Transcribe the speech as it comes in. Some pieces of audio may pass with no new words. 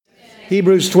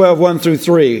Hebrews 12, 1 through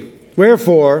 3.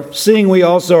 Wherefore, seeing we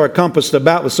also are compassed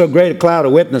about with so great a cloud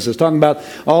of witnesses, talking about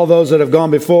all those that have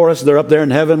gone before us, they're up there in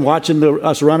heaven watching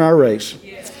us run our race.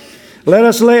 Let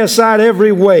us lay aside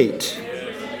every weight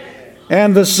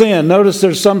and the sin. Notice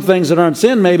there's some things that aren't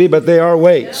sin maybe, but they are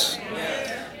weights.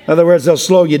 In other words, they'll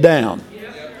slow you down.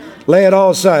 Lay it all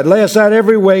aside. Lay aside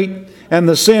every weight and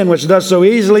the sin which does so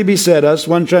easily beset us.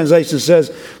 One translation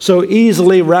says, so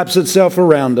easily wraps itself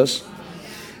around us.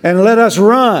 And let us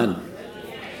run.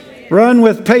 Run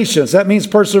with patience. That means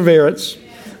perseverance.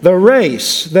 The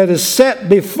race that is set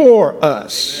before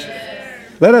us.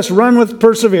 Let us run with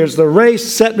perseverance. The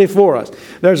race set before us.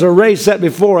 There's a race set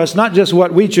before us, not just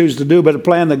what we choose to do, but a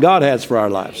plan that God has for our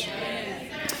lives.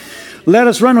 Let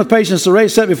us run with patience the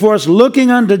race set before us, looking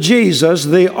unto Jesus,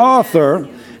 the author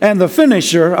and the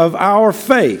finisher of our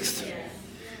faith.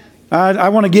 I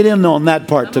want to get in on that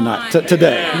part tonight,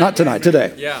 today. Not tonight,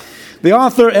 today. Yeah. The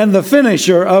author and the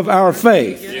finisher of our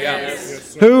faith.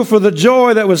 Yes. Who for the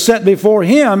joy that was set before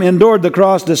him endured the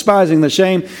cross, despising the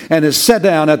shame, and is set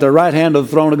down at the right hand of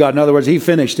the throne of God. In other words, he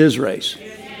finished his race.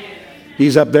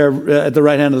 He's up there at the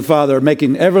right hand of the Father,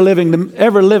 making ever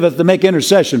liveth to make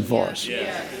intercession for us.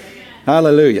 Yes.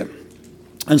 Hallelujah.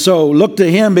 And so look to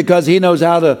him because he knows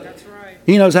how to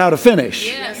finish.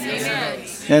 Yes, amen.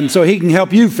 And so he can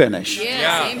help you finish.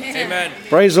 Yes, amen.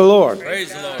 Praise the Lord.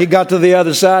 Praise the Lord. He got to the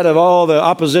other side of all the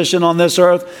opposition on this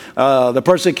earth, the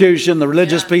persecution, the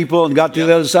religious people, and got to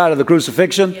the other side of the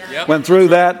crucifixion. Went through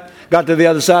that. Got to the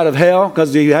other side of hell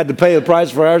because he had to pay the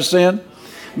price for our sin.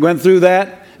 Went through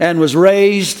that and was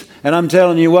raised. And I'm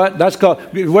telling you what, that's called,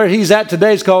 where he's at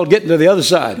today is called getting to the other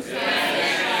side.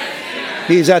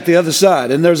 He's at the other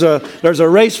side. And there's a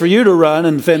race for you to run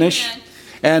and finish.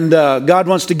 And God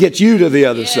wants to get you to the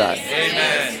other side.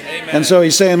 Amen. Amen. And so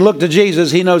he's saying, look to Jesus.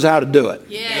 He knows how to do it.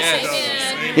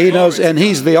 Yes. He knows, and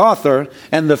he's the author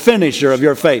and the finisher of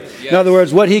your faith. In other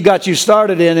words, what he got you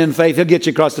started in faith, he'll get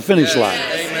you across the finish line.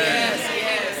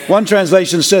 Amen. One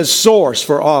translation says source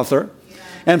for author.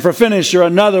 And for finisher,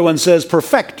 another one says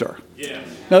perfecter. In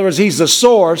other words, he's the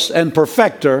source and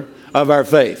perfecter of our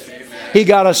faith. He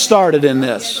got us started in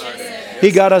this. He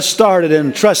got us started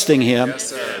in trusting him.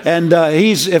 Yes, And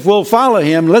if we'll follow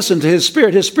him, listen to his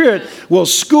Spirit will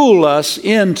school us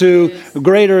into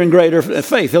greater and greater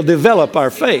faith. He'll develop our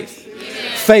faith.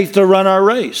 Faith to run our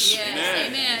race.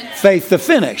 Faith to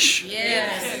finish.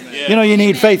 You know, you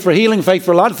need faith for healing, faith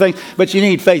for a lot of things, but you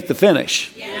need faith to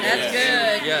finish. That's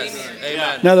good. Yes.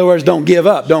 Amen. In other words, don't give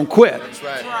up. Don't quit. That's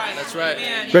right. That's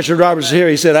right. Richard Roberts is here.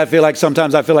 He said,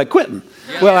 sometimes I feel like quitting.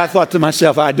 Well, I thought to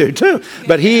myself, I do too.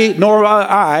 But he nor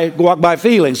I walk by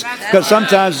feelings. Because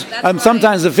sometimes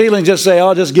the feelings just say,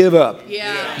 oh, just give up.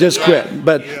 Just quit.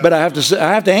 But I have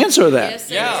to answer that.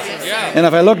 Yeah. And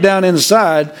if I look down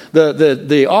inside,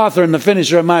 the author and the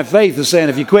finisher of my faith is saying,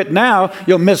 if you quit now,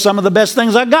 you'll miss some of the best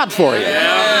things I got for you.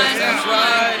 Yes, that's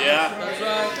right. That's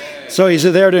right. So he's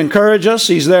there to encourage us.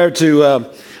 He's there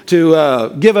to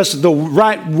give us the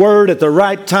right word at the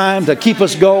right time to keep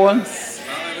us going.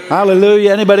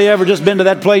 Hallelujah. Anybody ever just been to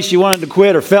that place you wanted to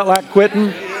quit or felt like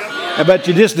quitting? But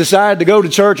you just decided to go to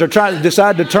church or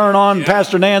decide to turn on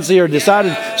Pastor Nancy or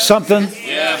decided something.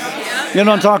 You know what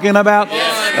I'm talking about?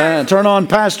 Turn on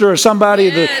pastor or somebody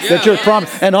that you're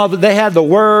promised. And they had the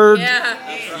word.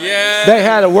 They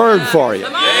had a word for you.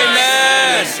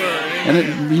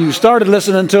 And you started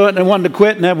listening to it and wanted to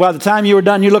quit. And by the time you were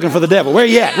done, you're looking for the devil. Where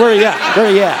you at? Where you at?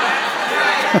 Where you at?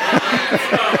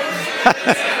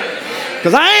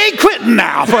 Because I ain't quitting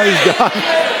now, praise God.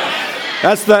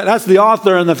 That's the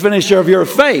author and the finisher of your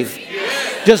faith.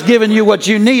 Just giving you what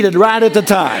you needed right at the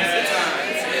time.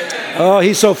 Oh,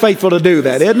 he's so faithful to do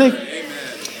that, isn't he?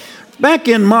 Back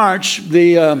in March,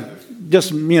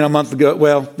 just a month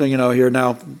ago, here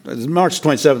now, it's March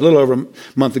 27th, a little over a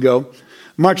month ago,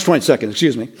 March 22nd,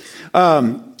 excuse me.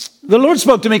 The Lord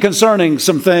spoke to me concerning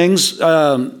some things,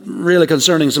 really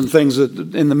concerning some things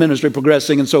in the ministry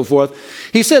progressing and so forth.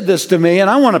 He said this to me,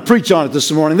 and I want to preach on it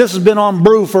this morning. This has been on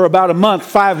brew for about a month,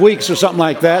 5 weeks or something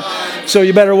like that. So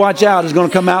you better watch out. It's going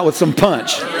to come out with some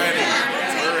punch.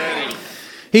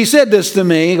 He said this to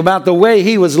me about the way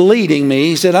he was leading me.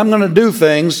 He said, I'm going to do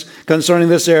things concerning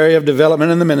this area of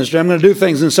development in the ministry. I'm going to do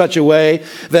things in such a way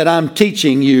that I'm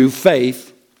teaching you faith.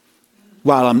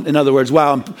 While I'm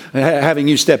having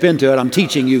you step into it, I'm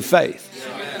teaching you faith.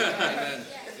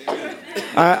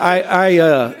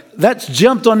 That's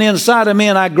jumped on the inside of me,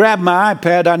 and I grabbed my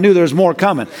iPad. I knew there was more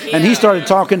coming, and he started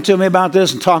talking to me about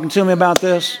this and talking to me about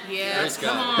this.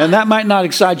 And that might not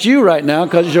excite you right now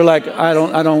because you're like, I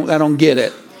don't get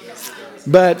it.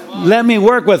 But let me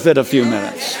work with it a few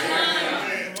minutes.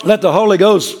 Let the Holy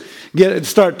Ghost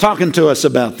start talking to us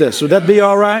about this. Would that be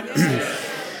all right?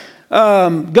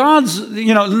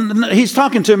 He's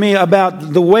talking to me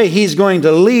about the way he's going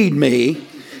to lead me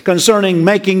concerning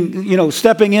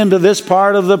stepping into this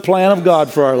part of the plan of God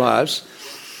for our lives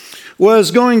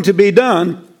was going to be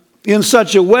done in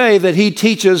such a way that he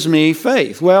teaches me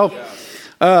faith. Well,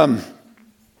 I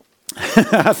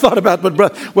thought about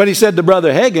what he said to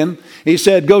Brother Hagin. He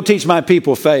said, go teach my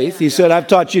people faith. He said, I've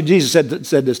taught you, Jesus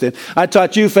said this to him, I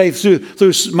taught you faith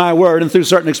through my word and through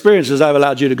certain experiences I've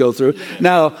allowed you to go through.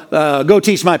 Now, go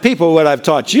teach my people what I've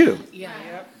taught you.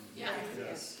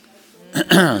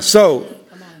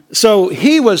 So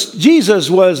Jesus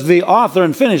was the author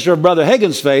and finisher of Brother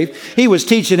Hagin's faith. He was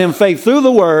teaching him faith through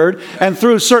the word and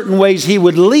through certain ways he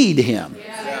would lead him.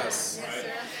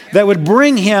 That would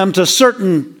bring him to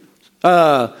certain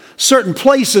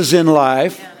places in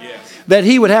life that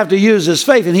he would have to use his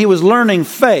faith. And he was learning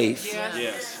faith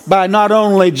by not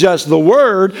only just the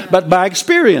word, but by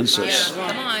experiences.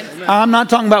 I'm not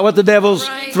talking about what the devil's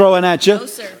throwing at you.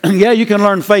 Yeah, you can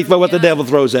learn faith by what the devil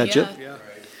throws at you.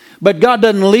 But God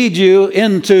doesn't lead you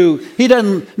into,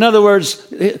 in other words,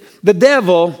 the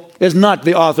devil is not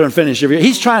the author and finisher of your.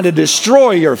 He's trying to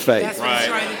destroy your faith. That's what he's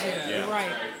trying to do.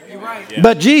 You're right.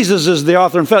 But Jesus is the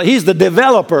author and finisher. He's the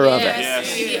developer of it.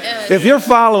 If you're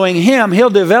following him,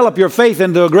 he'll develop your faith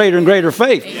into a greater and greater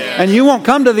faith. And you won't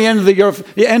come to the end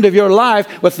of your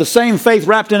life with the same faith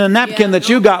wrapped in a napkin that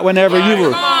you got whenever you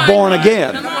were born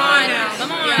again.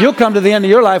 You'll come to the end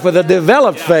of your life with a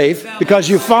developed faith because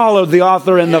you followed the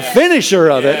author and the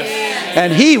finisher of it.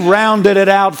 And he rounded it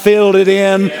out, filled it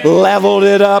in, leveled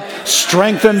it up,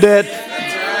 strengthened it,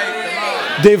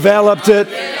 developed it.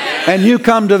 And you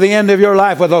come to the end of your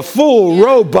life with a full,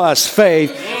 robust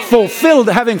faith,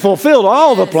 having fulfilled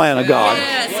all the plan of God.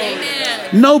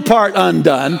 No part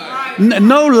undone,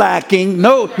 no lacking,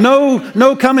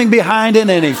 no coming behind in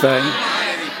anything,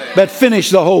 but finish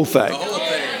the whole thing.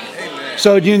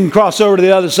 So you can cross over to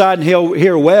the other side and he'll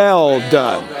hear, well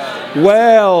done,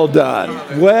 well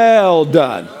done, well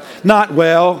done. Not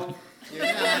well,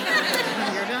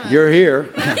 you're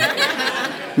here.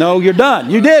 No, you're done.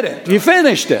 You did it. You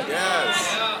finished it.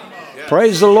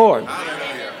 Praise the Lord.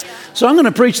 So I'm going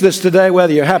to preach this today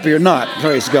whether you're happy or not.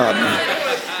 Praise God.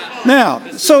 Now,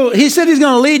 so he said he's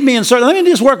going to lead me in certain. Let me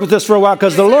just work with this for a while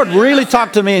because the Lord really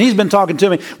talked to me, and he's been talking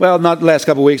to me. Well, not the last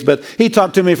couple of weeks, but he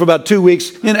talked to me for about 2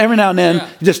 weeks. And every now and then,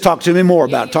 just talk to me more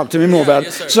about it. Talk to me more about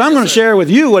it. So I'm going to share with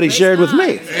you what he shared with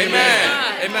me.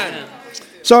 Amen.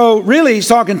 So really, he's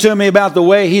talking to me about the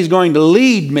way he's going to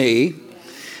lead me.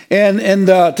 And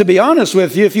to be honest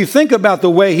with you, if you think about the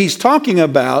way he's talking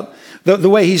about, the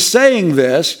way he's saying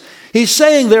this, he's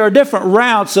saying there are different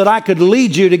routes that I could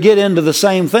lead you to get into the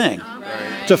same thing,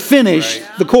 to finish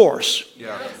the course.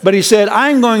 But he said,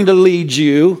 I'm going to lead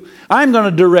you, I'm going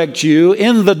to direct you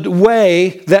in the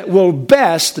way that will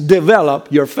best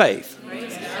develop your faith.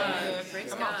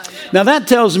 Now that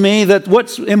tells me that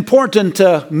what's important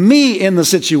to me in the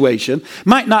situation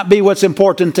might not be what's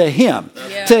important to him.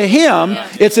 To him,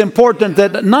 it's important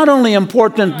that not only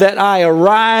important that I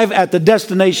arrive at the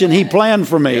destination he planned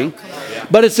for me,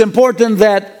 but it's important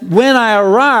that when I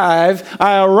arrive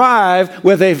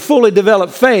with a fully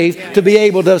developed faith to be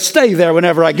able to stay there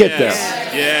whenever I get there.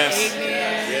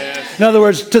 In other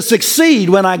words, to succeed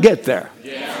when I get there.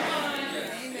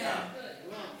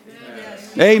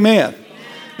 Amen.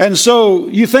 And so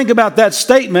you think about that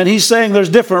statement, he's saying there's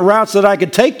different routes that I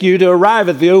could take you to arrive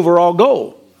at the overall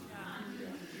goal.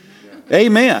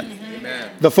 Amen.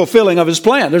 The fulfilling of his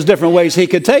plan. There's different ways he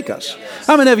could take us.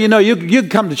 How many of you know you can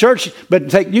come to church,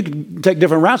 but you can take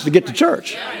different routes to get to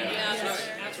church?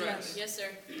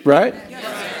 Right?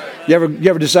 You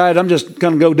ever decide I'm just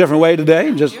going to go a different way today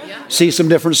and just see some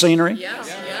different scenery?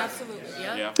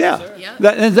 Yeah.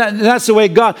 That's the way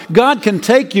God can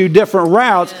take you different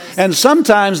routes, and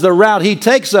sometimes the route he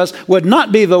takes us would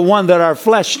not be the one that our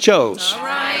flesh chose.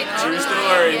 True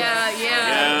story.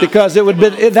 Because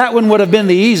that one would have been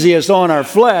the easiest on our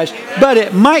flesh, but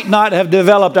it might not have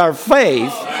developed our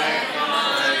faith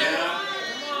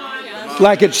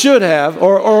like it should have,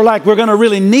 or like we're going to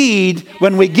really need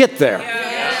when we get there.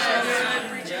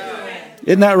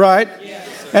 Isn't that right?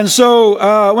 And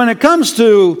so when it comes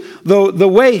to the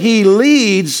way he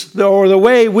leads or the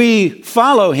way we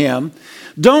follow him,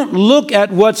 don't look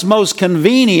at what's most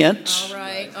convenient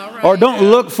or don't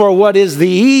look for what is the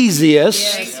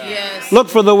easiest. Look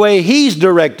for the way he's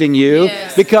directing you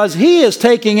because he is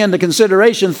taking into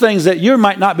consideration things that you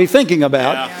might not be thinking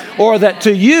about or that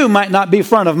to you might not be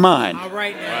front of mind. All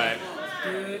right.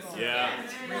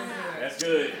 That's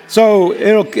good. So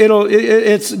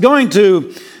it's going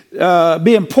to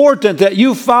be important that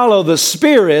you follow the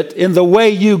Spirit in the way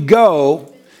you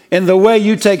go, in the way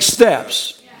you take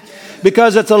steps.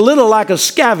 Because it's a little like a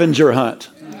scavenger hunt.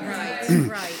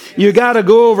 You got to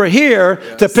go over here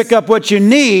to pick up what you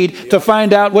need to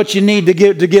find out what you need to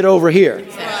get over here.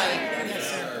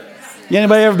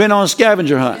 Anybody ever been on a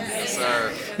scavenger hunt?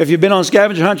 If you've been on a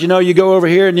scavenger hunt, you know you go over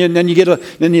here and then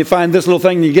you find this little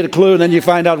thing and you get a clue and then you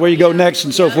find out where you go next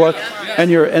and so forth,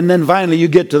 and then finally you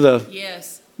get to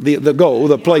the goal,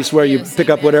 the place where you pick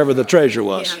up whatever the treasure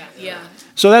was.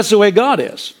 So that's the way God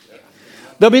is.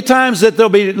 There'll be times that there'll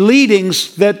be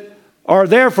leadings that are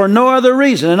there for no other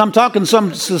reason, and I'm talking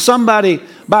to somebody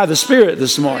by the Spirit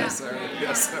this morning.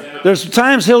 There's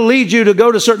times He'll lead you to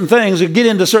go to certain things or get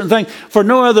into certain things for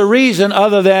no other reason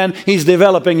other than He's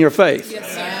developing your faith.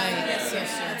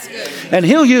 And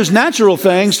He'll use natural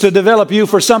things to develop you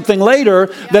for something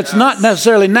later that's not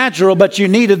necessarily natural, but you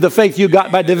needed the faith you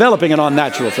got by developing it on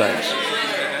natural things.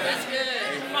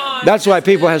 That's why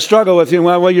people have struggled with you.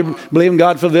 Well, you believe in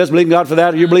God for this, believe in God for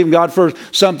that, or you believe in God for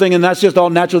something, and that's just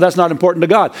all natural. That's not important to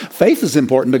God. Faith is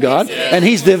important to God, and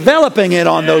He's developing it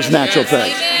on those natural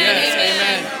things.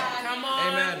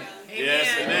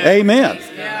 Amen.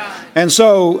 And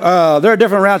so there are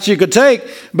different routes you could take,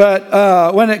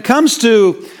 but when it comes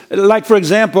to, like for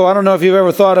example, I don't know if you've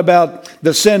ever thought about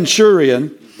the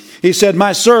centurion. He said,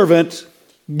 "My servant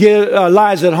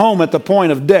lies at home at the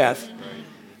point of death."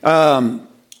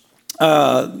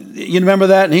 You remember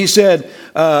that? And he said,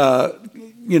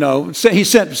 he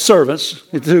sent servants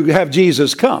to have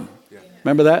Jesus come.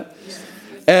 Remember that?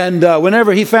 And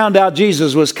whenever he found out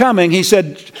Jesus was coming, he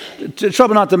said,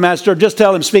 "Trouble not the master, just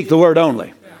tell him, speak the word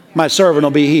only. My servant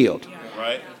will be healed."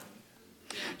 Right.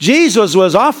 Jesus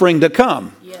was offering to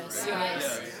come.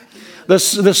 The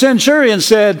centurion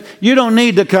said, "You don't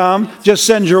need to come, just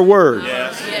send your word."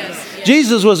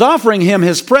 Jesus was offering him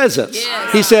his presence.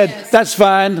 He said, "That's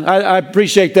fine. I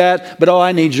appreciate that, but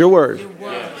I need your word."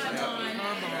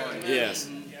 Yes.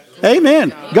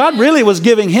 Amen. God really was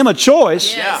giving him a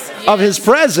choice of his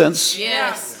presence.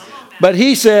 But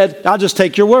he said, "I'll just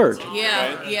take your word."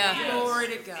 Glory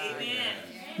to God.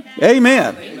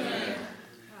 Amen.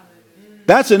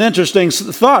 That's an interesting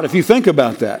thought if you think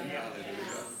about that.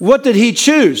 What did he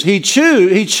choose? He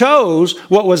chose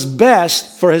what was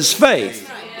best for his faith.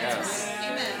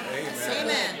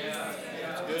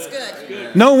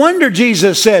 No wonder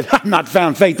Jesus said, "I've not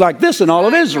found faith like this in all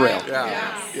of Israel."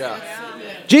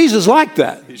 Jesus liked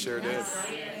that. He sure did.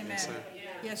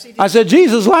 I said,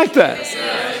 Jesus liked that.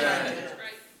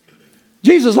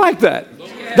 Jesus liked that.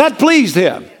 That pleased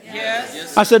him.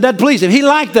 I said, that pleased him. He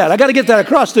liked that. I got to get that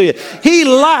across to you. He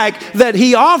liked that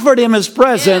he offered him his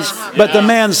presence, but the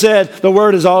man said, "The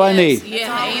word is all I need."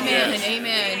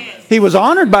 He was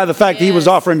honored by the fact that he was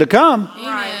offering to come.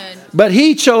 But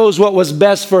he chose what was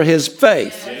best for his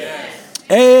faith.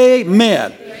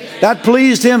 Amen. That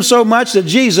pleased him so much that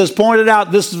Jesus pointed out,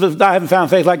 I haven't found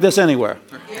faith like this anywhere.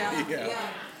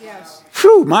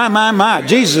 Phew, my.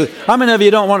 Jesus, how many of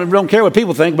you don't care what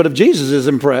people think, but if Jesus is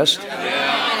impressed?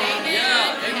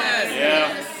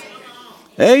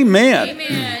 Amen.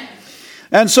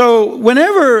 And so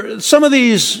whenever some of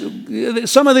these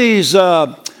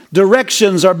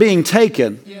directions are being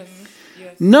taken,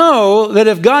 know that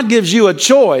if God gives you a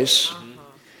choice,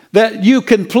 that you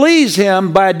can please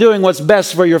Him by doing what's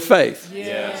best for your faith.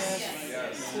 Yes.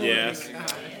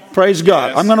 Praise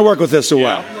God. I'm going to work with this a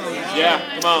while.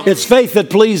 Come on. It's faith that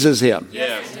pleases Him.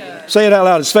 Say it out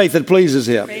loud. It's faith that pleases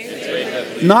Him.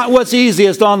 Not what's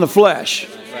easiest on the flesh.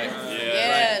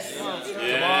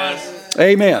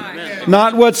 Amen.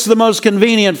 Not what's the most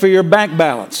convenient for your bank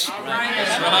balance.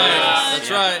 That's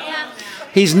right.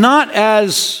 He's not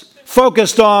as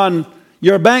focused on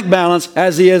your bank balance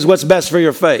as He is what's best for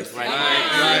your faith.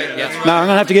 Now, I'm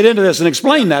going to have to get into this and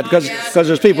explain that because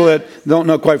there's people that don't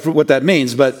know quite what that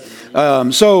means. But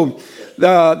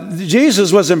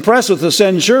Jesus was impressed with the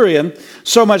centurion,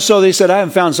 so much so that he said, "I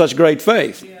haven't found such great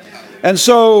faith." And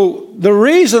so the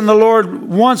reason the Lord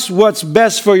wants what's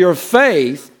best for your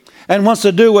faith and wants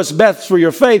to do what's best for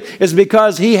your faith is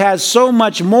because He has so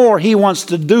much more He wants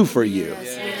to do for you.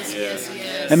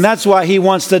 And that's why He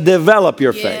wants to develop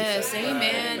your faith.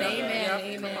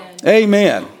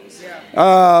 Amen.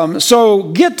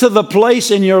 So get to the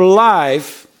place in your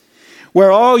life where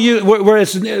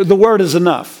the word is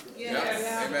enough.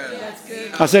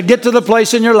 I said, get to the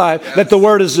place in your life that the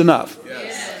word is enough.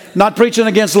 Not preaching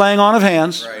against laying on of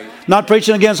hands. Not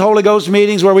preaching against Holy Ghost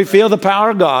meetings where we feel the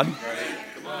power of God.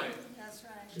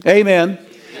 Amen.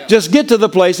 Just get to the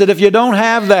place that if you don't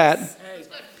have that,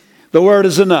 the word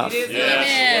is enough.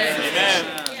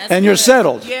 And you're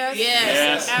settled.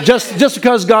 Just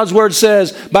because God's word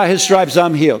says, by his stripes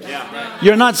I'm healed.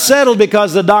 You're not settled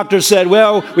because the doctor said,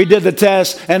 well, we did the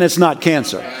test and it's not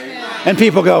cancer. And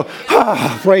people go,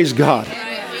 praise God.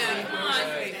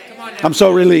 I'm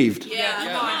so relieved.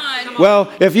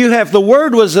 Well, if the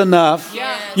word was enough,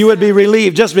 you would be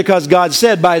relieved just because God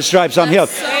said, by his stripes I'm healed.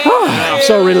 I'm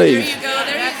so relieved. There you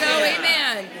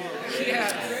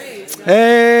go.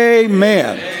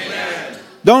 Amen. Amen.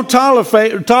 Don't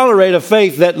tolerate a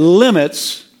faith that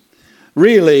limits,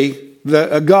 really,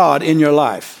 a God in your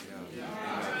life.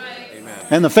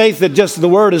 And the faith that just the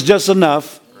word is just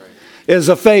enough is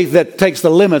a faith that takes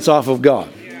the limits off of God.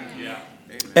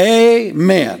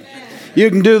 Amen. You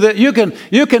can do that.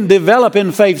 You can develop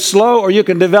in faith slow, or you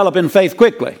can develop in faith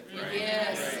quickly.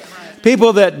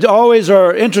 People that always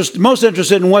are most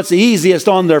interested in what's easiest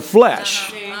on their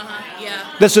flesh.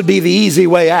 This would be the easy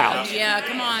way out. Yeah,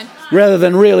 come on. Rather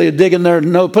than really digging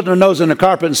putting their nose in the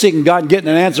carpet and seeking God, getting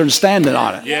an answer and standing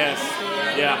on it. Yes.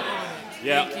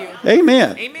 Yeah.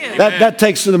 Amen. That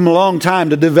takes them a long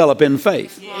time to develop in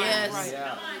faith. Yes.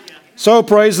 So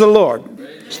praise the Lord.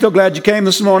 Still glad you came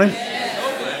this morning.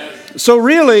 So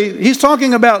really, he's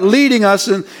talking about leading us,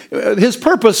 and his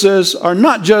purposes are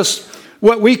not just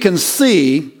what we can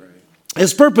see.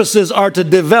 His purposes are to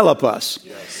develop us.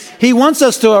 He wants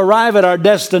us to arrive at our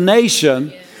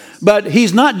destination, but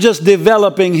he's not just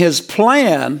developing his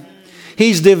plan,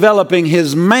 he's developing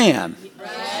his man. All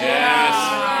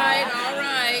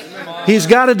right. He's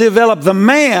got to develop the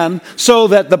man so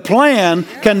that the plan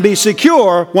can be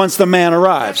secure once the man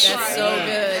arrives. That's so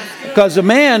good. Because a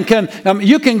man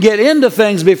you can get into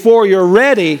things before you're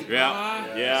ready,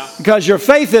 because your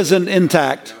faith isn't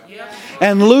intact,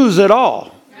 and lose it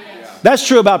all. That's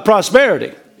true about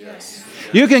prosperity.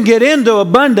 You can get into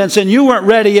abundance and you weren't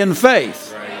ready in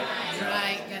faith.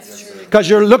 Because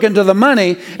you're looking to the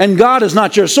money and God is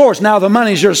not your source. Now the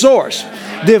money's your source.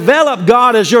 Develop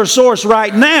God as your source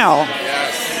right now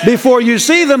before you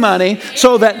see the money,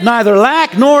 so that neither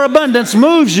lack nor abundance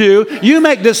moves you. You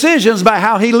make decisions by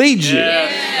how he leads you.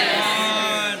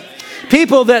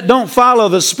 People that don't follow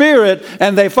the Spirit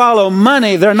and they follow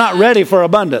money, they're not ready for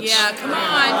abundance. Yeah, come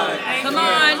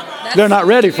on. They're not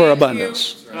ready for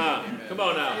abundance. Come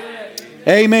on now.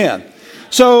 Amen.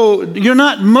 So you're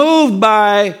not moved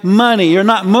by money. You're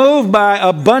not moved by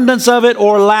abundance of it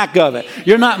or lack of it.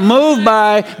 You're not moved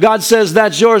by God says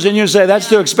that's yours and you say that's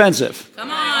too expensive.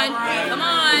 Come on.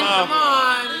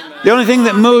 The only thing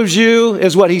that moves you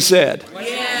is what he said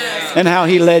and how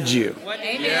he led you.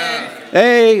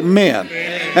 Amen.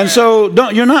 And so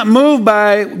you're not moved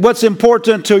by what's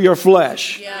important to your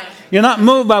flesh. You're not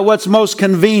moved by what's most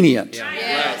convenient.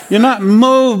 You're not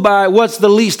moved by what's the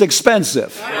least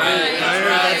expensive.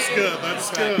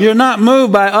 That's good. You're not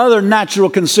moved by other natural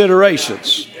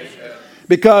considerations,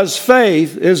 because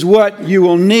faith is what you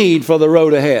will need for the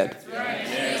road ahead.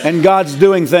 And God's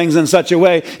doing things in such a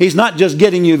way, he's not just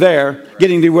getting you there,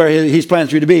 getting to where he's planned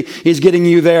for you to be. He's getting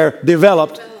you there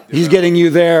developed. He's getting you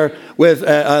there with,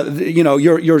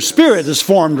 your spirit is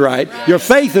formed right. Your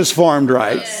faith is formed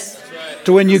right.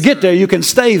 To when you get there, you can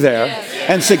stay there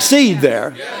and succeed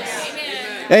there.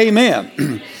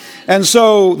 Amen. And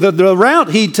so the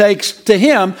route he takes to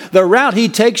him, the route he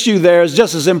takes you there is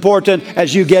just as important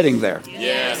as you getting there.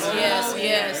 Yes, sir.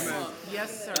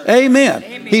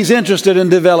 Amen. He's interested in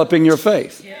developing your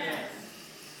faith.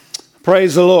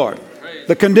 Praise the Lord.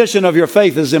 The condition of your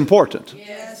faith is important.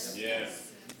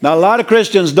 Now, a lot of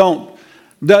Christians don't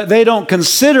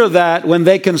consider that when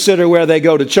they consider where they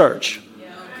go to church.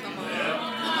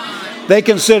 They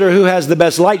consider who has the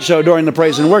best light show during the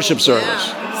praise and worship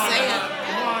service.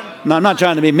 Now, I'm not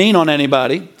trying to be mean on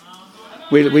anybody.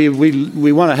 We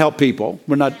want to help people.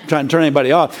 We're not trying to turn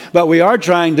anybody off. But we are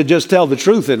trying to just tell the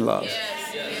truth in love.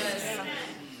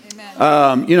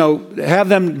 Have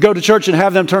them go to church and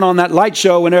have them turn on that light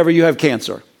show whenever you have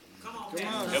cancer.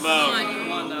 Come on.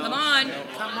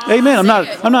 Amen.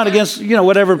 I'm not against,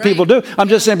 whatever people do. I'm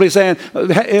just simply saying,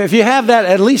 if you have that,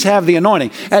 at least have the anointing.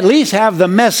 At least have the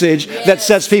message that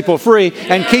sets people free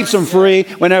and keeps them free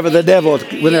whenever the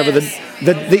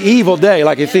evil day,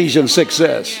 like Ephesians 6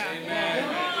 says.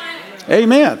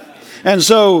 Amen. And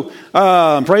so,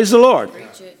 praise the Lord.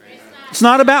 It's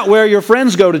not about where your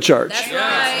friends go to church.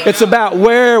 It's about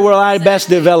where will I best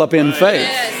develop in faith.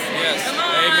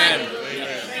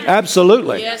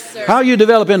 Absolutely. How you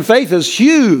develop in faith is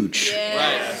huge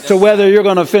to whether you're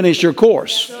going to finish your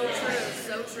course.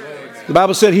 The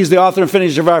Bible said he's the author and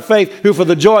finisher of our faith, who for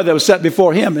the joy that was set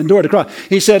before him endured the cross.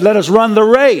 He said, let us run the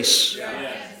race,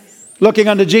 looking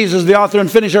unto Jesus, the author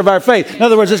and finisher of our faith. In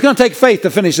other words, it's going to take faith to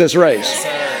finish this race.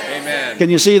 Can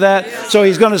you see that? So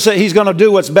he's going to say he's going to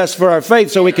do what's best for our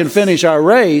faith so we can finish our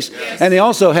race. And he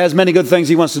also has many good things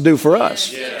he wants to do for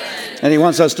us. And he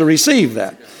wants us to receive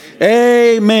that.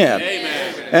 Amen.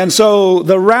 And so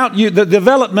the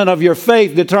development of your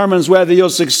faith determines whether you'll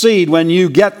succeed when you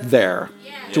get there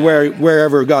to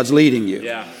wherever God's leading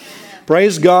you.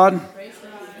 Praise God.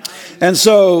 And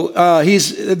so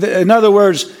in other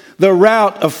words, the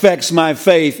route affects my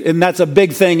faith, and that's a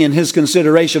big thing in his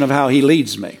consideration of how he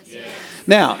leads me.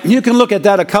 Now, you can look at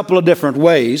that a couple of different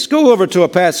ways. Go over to a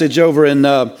passage over in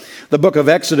the book of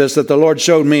Exodus that the Lord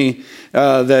showed me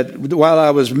that while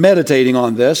I was meditating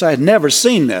on this. I had never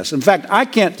seen this. In fact, I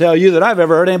can't tell you that I've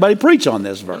ever heard anybody preach on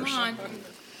this verse.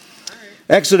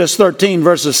 Exodus 13,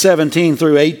 verses 17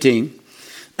 through 18.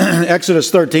 Exodus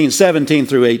 13, 17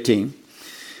 through 18.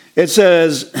 It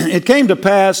says, it came to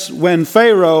pass when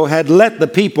Pharaoh had let the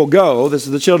people go, this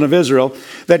is the children of Israel,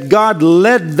 that God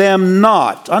led them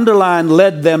not. Underline,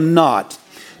 led them not.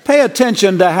 Pay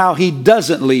attention to how he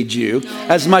doesn't lead you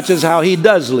as much as how he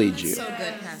does lead you.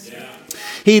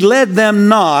 He led them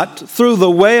not through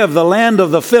the way of the land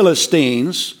of the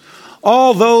Philistines,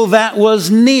 although that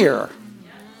was near.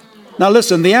 Now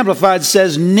listen, the Amplified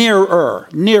says nearer.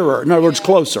 In other words,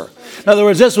 closer. In other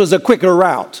words, this was a quicker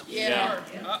route.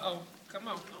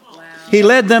 He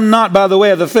led them not by the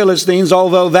way of the Philistines,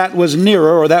 although that was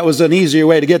nearer, or that was an easier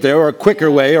way to get there, or a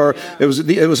quicker way, or it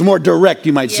was more direct,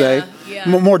 you might say.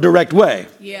 More direct way.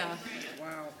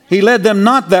 He led them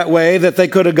not that way, that they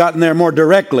could have gotten there more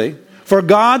directly. For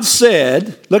God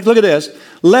said, look at this,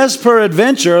 lest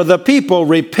peradventure the people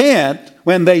repent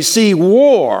when they see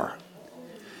war,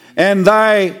 and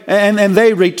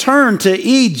they return to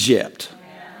Egypt.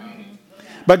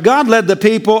 But God led the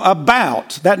people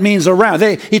about. That means around.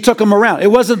 He took them around.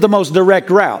 It wasn't the most direct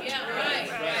route.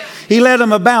 He led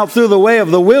them about through the way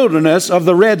of the wilderness of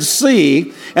the Red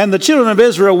Sea. And the children of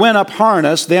Israel went up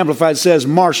harnessed. The Amplified says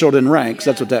marshaled in ranks.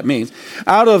 That's what that means.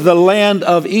 Out of the land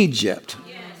of Egypt.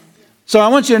 So I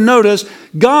want you to notice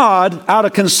God, out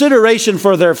of consideration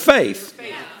for their faith.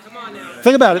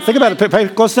 Think about it. Pay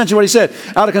close attention to what he said.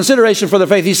 Out of consideration for their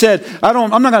faith, he said, I'm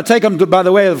not going to take them by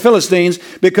the way of the Philistines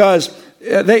because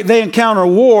they encounter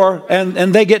war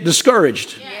and they get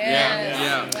discouraged.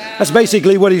 That's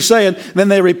basically what he's saying. Then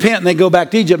they repent and they go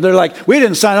back to Egypt. They're like, we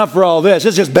didn't sign up for all this.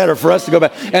 It's just better for us to go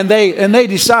back. And they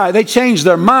decide, they change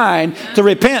their mind. To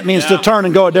repent means to turn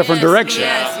and go a different direction.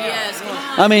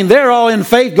 I mean, they're all in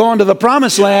faith going to the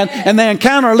promised land, and they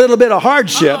encounter a little bit of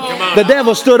hardship. The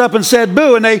devil stood up and said,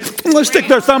 boo, and they stick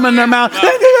their thumb in their mouth.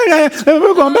 And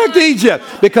we're going back to Egypt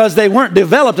because they weren't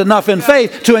developed enough in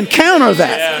faith to encounter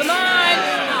that.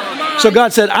 So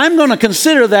God said, I'm going to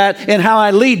consider that in how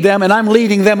I lead them, and I'm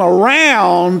leading them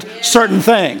around certain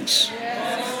things.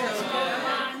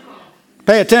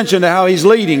 Pay attention to how he's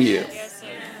leading you.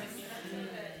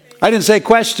 I didn't say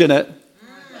question it.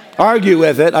 Argue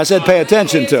with it. I said pay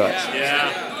attention to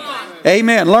it.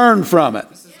 Amen. Learn from it.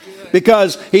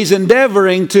 Because he's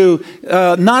endeavoring to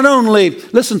not only,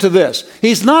 listen to this,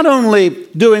 he's not only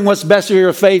doing what's best for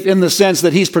your faith in the sense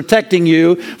that he's protecting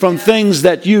you from things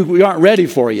that you aren't ready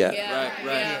for yet.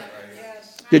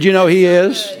 Did you know he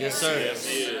is? Yes, sir. Yes,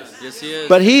 he is.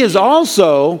 But he is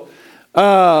also,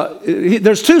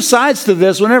 there's two sides to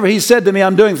this. Whenever he said to me,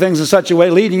 I'm doing things in such a way,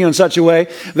 leading you in such a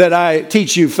way that I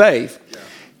teach you faith.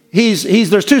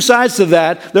 There's two sides to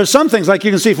that. There's some things, like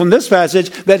you can see from this passage,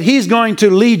 that he's going to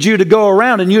lead you to go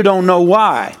around and you don't know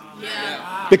why.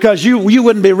 Because you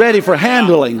wouldn't be ready for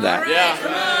handling that.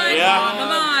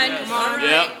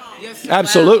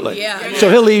 Absolutely. So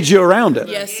he'll lead you around it.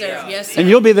 Yes, sir. Yes, sir. And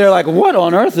you'll be there like, what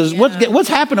on earth is, what's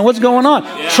happening? What's going on?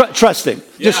 Trust him.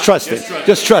 Just trust him.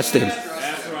 Just trust him.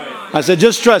 I said,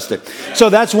 just trust it. So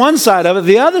that's one side of it.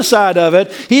 The other side of it,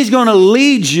 he's going to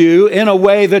lead you in a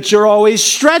way that you're always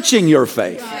stretching your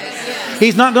faith.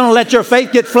 He's not going to let your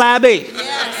faith get flabby.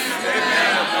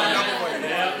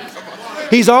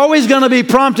 He's always going to be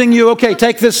prompting you, okay,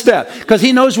 take this step. Because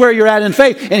he knows where you're at in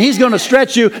faith. And he's going to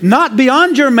stretch you not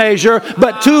beyond your measure,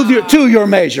 but to your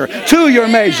measure. To your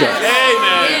measure.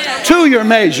 To your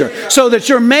measure. So that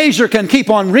your measure can keep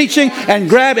on reaching and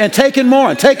grab and taking more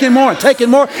and taking more and taking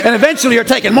more. And eventually you're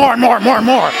taking more and more and more and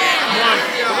more.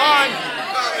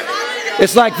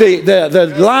 It's like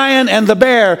the lion and the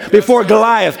bear before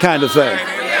Goliath kind of thing.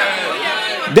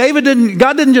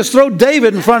 God didn't just throw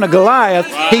David in front of Goliath.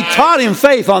 He taught him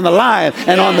faith on the lion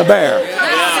and on the bear.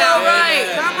 That's all right.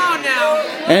 Come on now.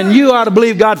 And you ought to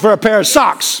believe God for a pair of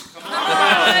socks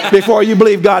before you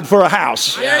believe God for a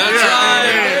house. That's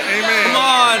right.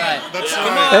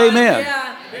 Come on. Amen.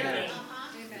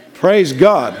 Praise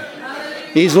God.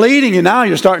 He's leading you now.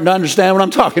 You're starting to understand what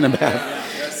I'm talking about.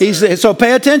 So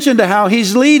pay attention to how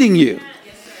he's leading you.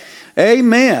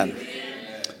 Amen.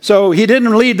 So he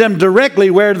didn't lead them directly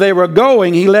where they were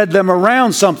going. He led them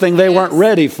around something they weren't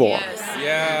ready for.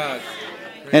 Yes.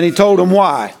 And he told them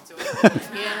why.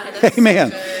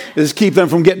 Amen. Is keep them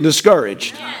from getting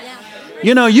discouraged.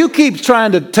 You know, you keep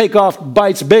trying to take off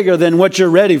bites bigger than what you're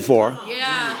ready for.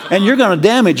 And you're going to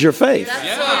damage your faith.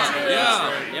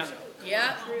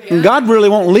 And God really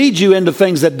won't lead you into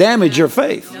things that damage your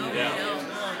faith.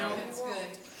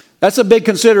 That's a big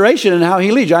consideration in how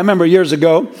he leads you. I remember years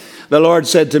ago, the Lord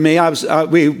said to me,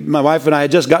 my wife and I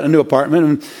had just gotten a new apartment,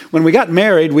 and when we got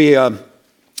married, we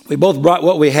both brought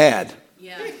what we had,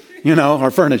 you know,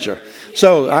 our furniture.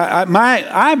 So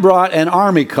I brought an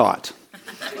army cot.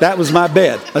 That was my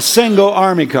bed, a single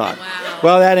army cot. Wow.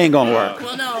 Well, that ain't going to work.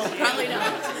 Well, no, probably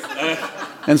not.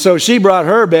 And so she brought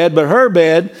her bed, but her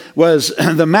bed was,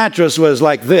 the mattress was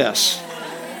like this.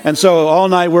 And so all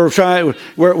night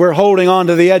we're holding on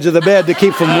to the edge of the bed to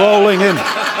keep from rolling in.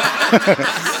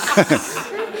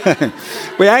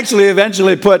 We actually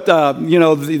eventually put, for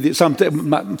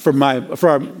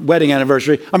our wedding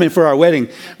anniversary. For our wedding,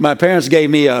 my parents gave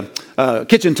me a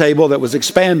kitchen table that was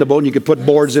expandable, and you could put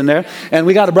boards in there. And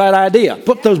we got a bright idea: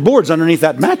 put those boards underneath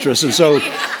that mattress, and so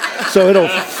it'll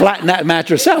flatten that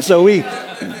mattress out. So it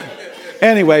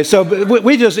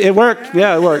worked.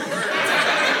 Yeah, it worked.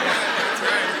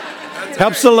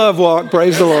 Helps the love walk.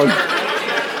 Praise the Lord.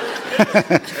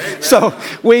 So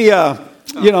we, in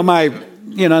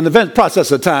the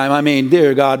process of time,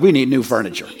 dear God, we need new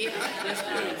furniture.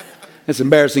 It's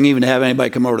embarrassing even to have anybody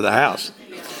come over to the house.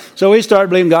 So we started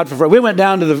believing God for furniture. We went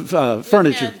down to the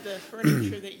furniture. You had the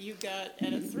furniture that you got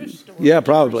at a thrift store. Yeah,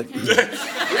 probably.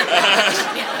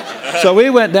 So we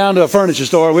went down to a furniture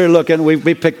store. We were looking.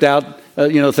 We picked out,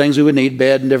 things we would need,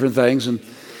 bed and different things. And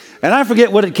I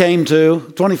forget what it came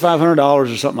to,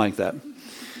 $2,500 or something like that.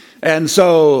 And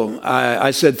so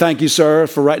I said, "Thank you, sir,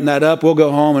 for writing that up. We'll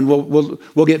go home and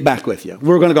we'll get back with you.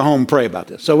 We're going to go home and pray about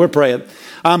this." So we're praying.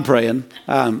 I'm praying.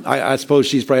 I suppose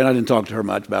she's praying. I didn't talk to her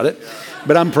much about it,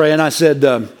 but I'm praying. I said,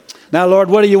 "Now,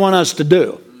 Lord, what do you want us to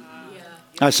do?"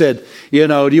 I said,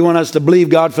 "Do you want us to believe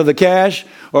God for the cash,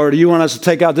 or do you want us to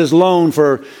take out this loan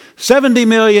for $70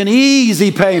 million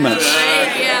easy payments?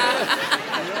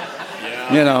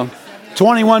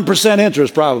 21%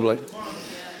 interest probably."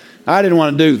 I didn't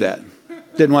want to do that.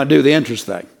 Didn't want to do the interest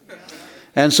thing.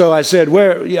 And so I said,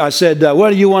 what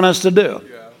do you want us to do?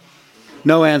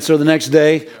 No answer. The next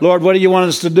day, "Lord, what do you want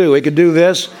us to do? We could do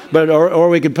this, or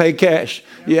we could pay cash."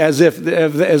 As if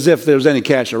there was any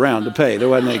cash around to pay. There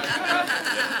wasn't any.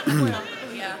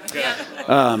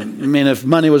 If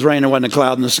money was raining, there wasn't a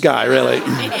cloud in the sky, really.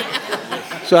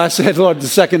 So I said, "Lord," the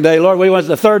second day, "Lord, what do you want?"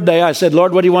 The third day, I said,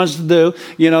 "Lord, what do you want us to do?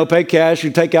 Pay cash.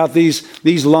 You take out these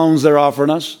loans they're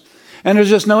offering us." And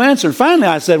there's just no answer. And finally,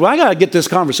 I said, "Well, I got to get this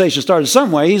conversation started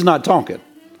some way. He's not talking."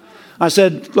 I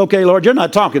said, "Okay, Lord, you're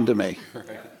not talking to me."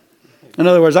 In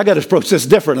other words, I got to approach this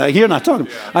differently. You're not talking.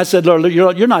 I said, "Lord,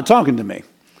 you're not talking to me."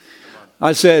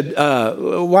 I said,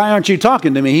 "Why aren't you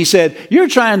talking to me?" He said, "You're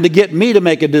trying to get me to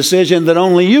make a decision that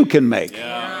only you can make."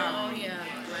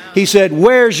 He said,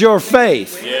 "Where's your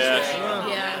faith?" In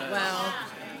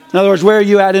other words, where are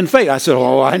you at in faith? I said,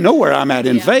 "Oh, I know where I'm at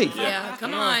in faith." Yeah,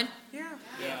 come on.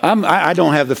 I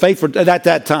don't have the faith for at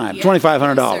that time.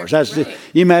 $2,500.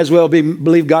 You may as well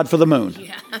believe God for the moon.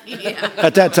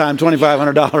 At that time,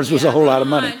 $2,500 was a whole lot of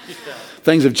money.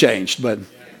 Things have changed, but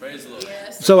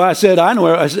so I said, "I know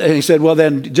where." And he said, "Well,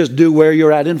 then just do where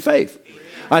you're at in faith."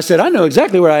 I said, "I know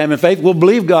exactly where I am in faith. We'll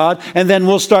believe God, and then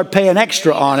we'll start paying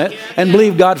extra on it, and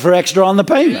believe God for extra on the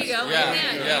payment."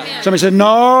 Somebody said,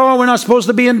 "No, we're not supposed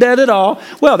to be in debt at all."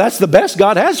 Well, that's the best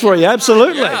God has for you,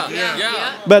 absolutely.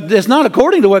 But it's not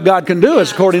according to what God can do.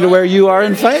 It's according to where you are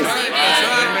in faith.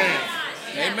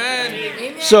 Amen.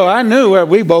 So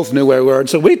we both knew where we were. And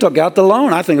so we took out the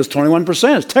loan. I think it was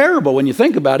 21%. It's terrible when you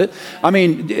think about it.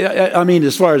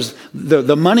 As far as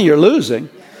the money you're losing.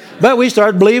 But we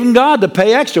started believing God to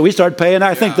pay extra. We started paying,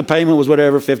 I think the payment was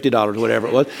 $50, whatever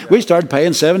it was. We started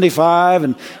paying $75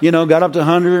 and, got up to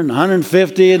 $100 and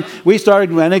 $150.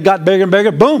 And and it got bigger and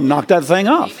bigger. Boom, knocked that thing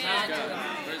off.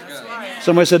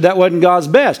 Somebody said that wasn't God's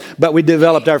best. But we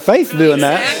developed our faith doing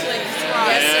that.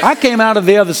 I came out of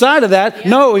the other side of that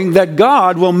knowing that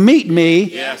God will meet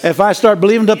me if I start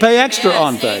believing to pay extra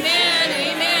on things.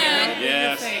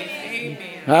 Amen.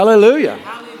 Hallelujah.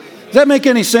 Does that make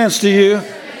any sense to you?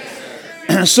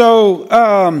 So,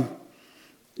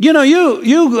 you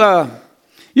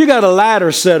got a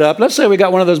ladder set up. Let's say we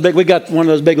got one of those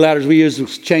big ladders we use to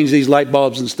change these light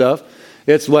bulbs and stuff.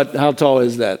 It's how tall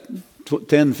is that?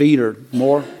 10 feet or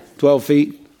more? 12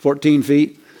 feet? 14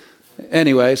 feet?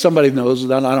 Anyway, somebody knows.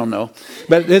 I don't know.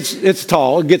 But it's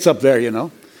tall. It gets up there,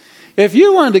 If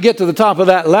you wanted to get to the top of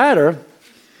that ladder,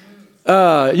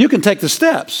 you can take the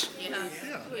steps.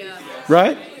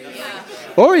 Right?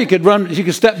 Or you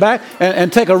could step back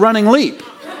and take a running leap.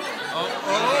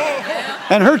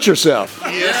 And hurt yourself.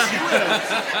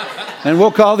 And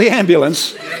we'll call the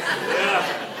ambulance.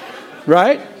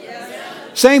 Right?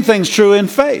 Same thing's true in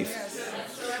faith.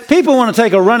 People want to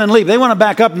take a run and leap. They want to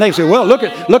back up and they say, well, look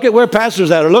at where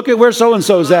pastor's at, or look at where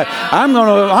so-and-so's at. I'm going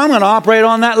to operate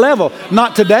on that level.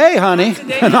 Not today, honey.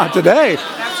 Not today.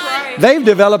 They've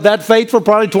developed that faith for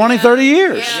probably 20, 30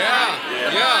 years.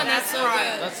 That's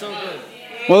so good.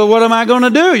 Well, what am I going to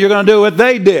do? You're going to do what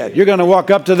they did. You're going to walk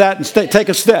up to that and take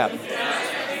a step.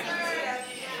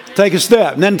 Take a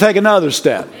step, and then take another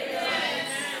step.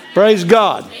 Praise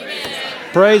God.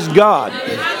 Praise God.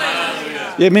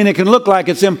 I mean, it can look like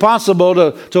it's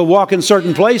impossible to walk in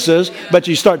certain places, but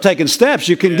you start taking steps,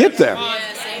 you can get there.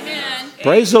 Yes, amen.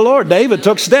 Praise the Lord. David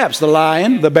took steps. The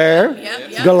lion, the bear,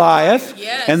 Goliath,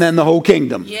 and then the whole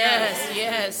kingdom.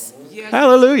 Yes.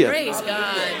 Hallelujah. Praise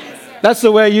God. That's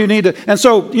the way you need to. And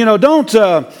so, don't,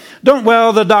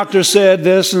 well, the doctor said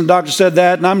this and the doctor said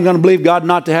that, and I'm going to believe God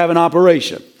not to have an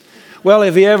operation. Well,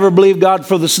 if you ever believed God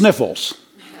for the sniffles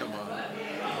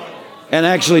and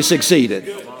actually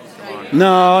succeeded.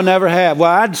 No, never have. Well,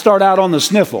 I'd start out on the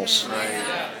sniffles.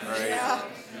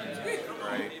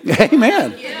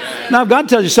 Amen. Now, if God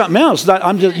tells you something else,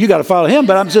 you got to follow Him.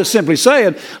 But I'm just simply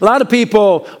saying, a lot of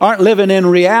people aren't living in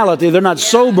reality. They're not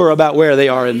sober about where they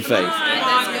are in faith.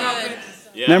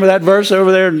 Remember that verse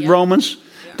over there in Romans?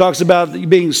 Talks about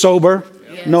being sober,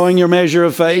 knowing your measure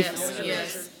of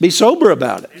faith. Be sober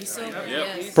about it.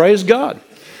 Praise God.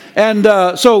 And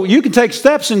so you can take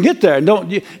steps and get there.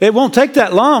 It won't take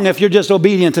that long if you're just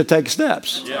obedient to take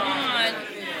steps.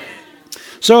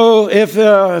 So if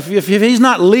He's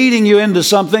not leading you into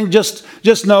something, just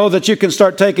know that you can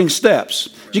start taking steps.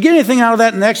 Did you get anything out of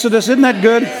that in Exodus? Isn't that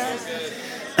good?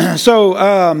 So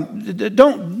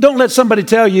don't let somebody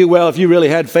tell you, well, if you really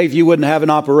had faith, you wouldn't have an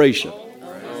operation.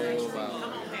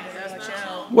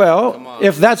 Well,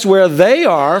 if that's where they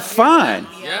are, fine.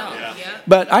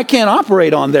 But I can't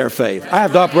operate on their faith. I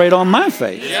have to operate on my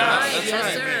faith.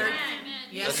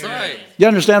 That's right. You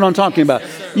understand what I'm talking about?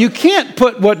 You can't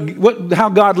put how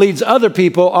God leads other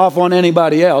people off on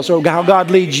anybody else, or how God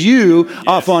leads you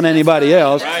off on anybody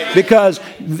else, because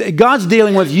God's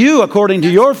dealing with you according to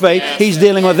your faith. He's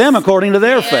dealing with them according to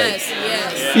their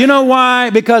faith. You know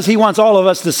why? Because He wants all of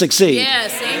us to succeed.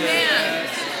 Yes, amen.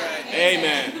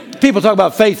 Amen. People talk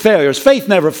about faith failures. Faith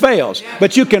never fails.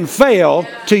 But you can fail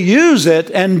to use it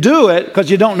and do it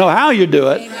because you don't know how you do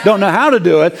it, don't know how to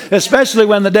do it, especially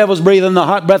when the devil's breathing the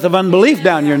hot breath of unbelief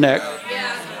down your neck.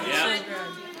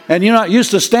 And you're not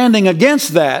used to standing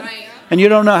against that, and you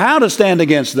don't know how to stand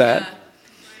against that.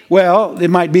 Well, it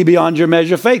might be beyond your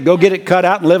measure of faith. Go get it cut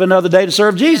out and live another day to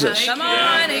serve Jesus. Come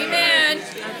on, amen.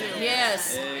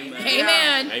 Yes.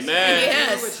 Amen. Amen.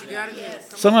 Yes.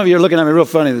 Some of you are looking at me real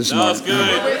funny this morning. That's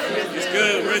good. It's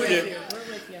good with you.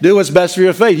 Do what's best for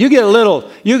your faith. You get a little,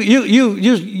 you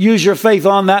use your faith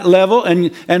on that level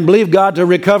and believe God to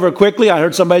recover quickly. I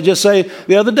heard somebody just say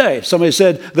the other day, somebody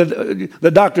said,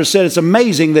 the doctor said it's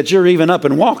amazing that you're even up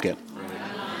and walking.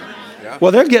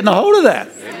 Well, they're getting a hold of that.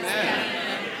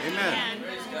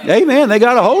 Amen. They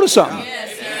got a hold of something.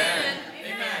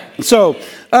 So,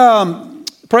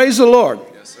 praise the Lord.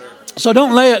 So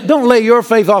don't lay your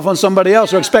faith off on somebody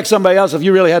else or expect somebody else. If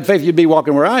you really had faith, you'd be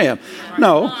walking where I am.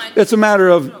 No, it's a matter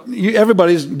of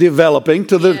everybody's developing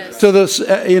to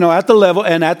the at the level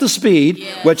and at the speed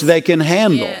which they can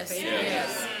handle.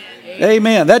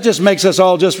 Amen. That just makes us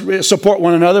all just support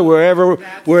one another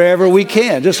wherever we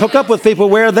can. Just hook up with people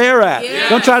where they're at.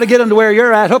 Don't try to get them to where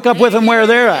you're at. Hook up with them where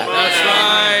they're at. That's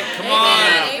right. Come on.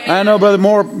 I know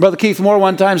Brother Keith Moore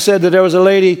one time said that there was a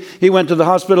lady, he went to the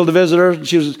hospital to visit her.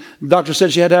 The doctor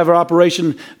said she had to have her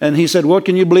operation. And he said, what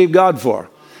can you believe God for?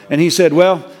 And he said,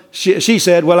 well, she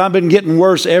said, well, I've been getting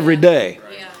worse every day.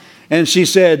 And she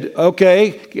said,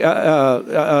 okay.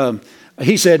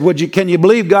 He said, can you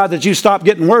believe God that you stop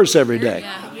getting worse every day?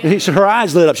 Her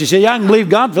eyes lit up. She said, yeah, I can believe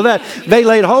God for that. They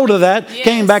laid hold of that,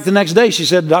 came back the next day. She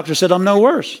said, the doctor said, I'm no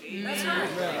worse.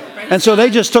 And so they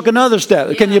just took another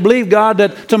step. Can you believe God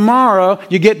that tomorrow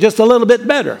you get just a little bit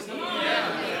better?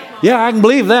 Yeah, I can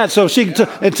believe that. So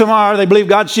tomorrow they believe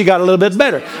God, she got a little bit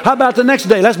better. How about the next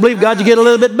day? Let's believe God, you get a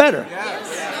little bit better.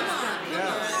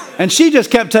 And she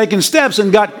just kept taking steps and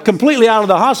got completely out of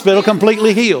the hospital,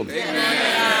 completely healed.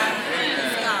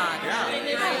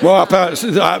 Well,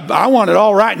 I want it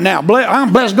all right now.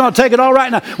 I'm blessed going to take it all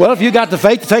right now. Well, if you got the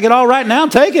faith to take it all right now,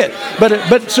 take it.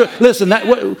 But so, listen,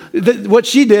 what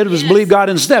she did was believe God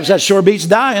in steps. That sure beats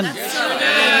dying.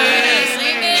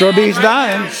 Sure beats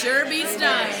dying. Sure beats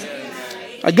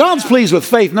dying. God's pleased with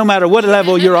faith no matter what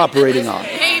level you're operating on.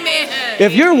 Amen.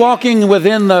 If you're walking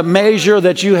within the measure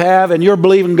that you have and you're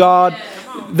believing God,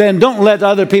 then don't let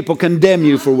other people condemn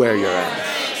you for where you're at.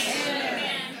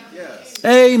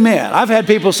 Amen. I've had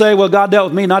people say, well, God dealt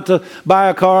with me not to buy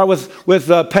a car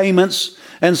with payments.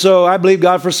 And so I believed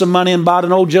God for some money and bought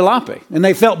an old jalopy. And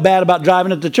they felt bad about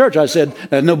driving it to church. I said,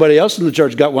 nobody else in the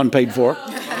church got one paid for.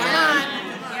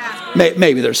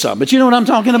 Maybe there's some, but you know what I'm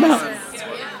talking about?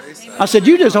 I said,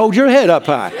 you just hold your head up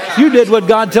high. You did what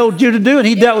God told you to do, and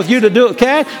He dealt with you to do it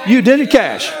cash. You did it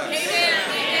cash.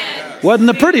 Wasn't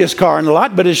the prettiest car in the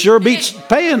lot, but it sure beats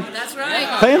paying. That's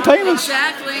right. Paying payments.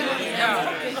 Exactly.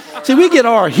 See, we get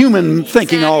our human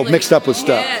thinking all mixed up with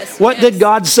stuff. Yes, What did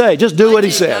God say? Just do what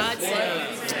He said.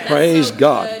 Praise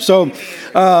God. So,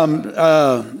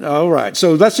 all right.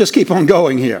 So let's just keep on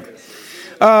going here.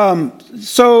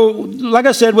 So, like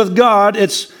I said, with God,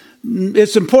 it's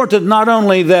important not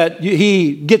only that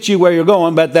He gets you where you're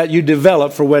going, but that you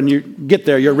develop for when you get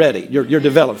there, you're ready. You're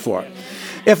developed for it.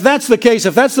 If that's the case,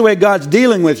 if that's the way God's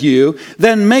dealing with you,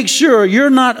 then make sure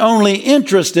you're not only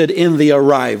interested in the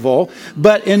arrival,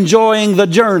 but enjoying the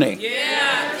journey.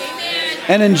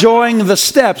 And enjoying the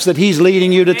steps that He's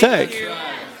leading you to take.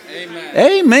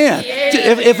 Amen.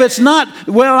 If it's not,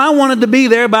 well, I wanted to be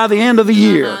there by the end of the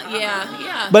year.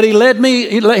 But He led me,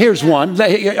 here's one.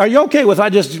 Are you okay with I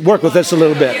just work with this a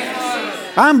little bit?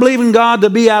 I'm believing God to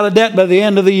be out of debt by the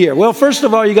end of the year. Well, first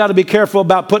of all, you got to be careful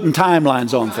about putting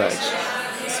timelines on things.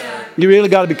 You really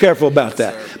got to be careful about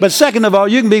that. But second of all,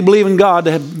 you can be believing God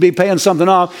to be paying something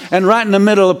off, and right in the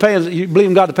middle of paying, you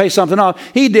believing God to pay something off,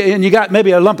 He did, and you got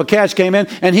maybe a lump of cash came in,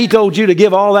 and He told you to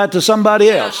give all that to somebody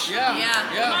else. Come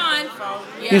on.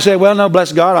 You say, well, no,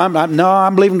 bless God,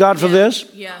 I'm believing God for this.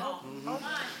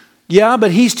 Yeah,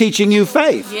 but He's teaching you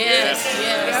faith.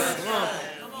 Yes.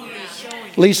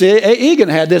 Lisa Egan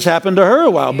had this happen to her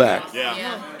a while back.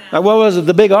 What was it?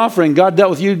 The big offering. God dealt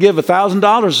with you to give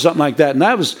 $1,000 or something like that. And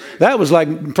that was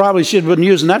like, probably she had been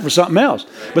using that for something else.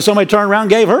 But somebody turned around and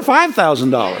gave her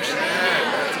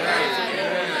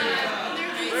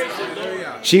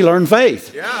 $5,000. She learned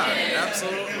faith.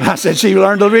 I said she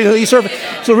learned to release her.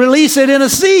 So release it in a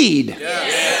seed.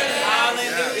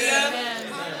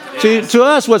 See, to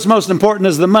us, what's most important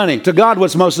is the money. To God,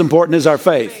 what's most important is our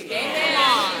faith.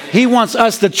 He wants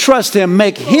us to trust Him,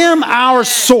 make Him our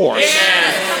source,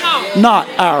 not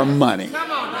our money.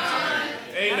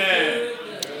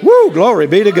 Woo, glory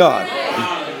be to God.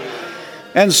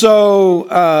 And so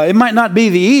it might not be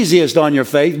the easiest on your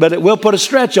faith, but it will put a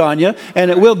stretch on you, and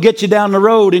it will get you down the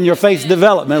road in your faith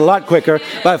development a lot quicker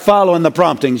by following the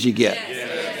promptings you get.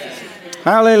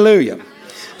 Hallelujah.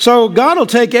 So God will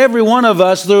take every one of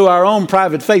us through our own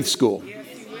private faith school.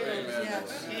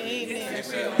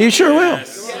 He sure will.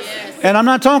 And I'm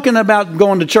not talking about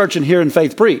going to church and hearing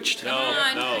faith preached.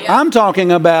 I'm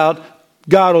talking about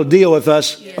God will deal with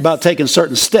us about taking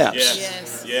certain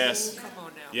steps. Yes.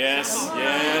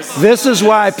 This is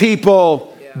why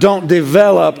people don't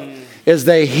develop, is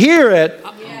they hear it,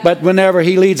 but whenever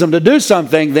He leads them to do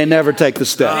something, they never take the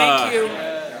step.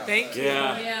 Thank you.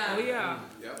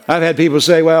 I've had people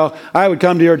say, well, I would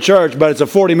come to your church, but it's a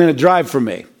 40-minute drive for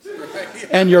me.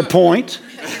 And your point?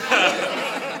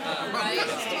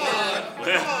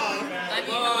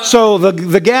 So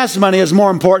the gas money is more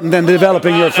important than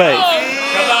developing your faith.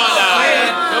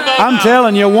 I'm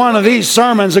telling you, one of these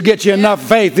sermons will get you enough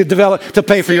faith to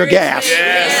pay for your gas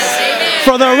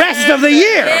for the rest of the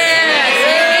year.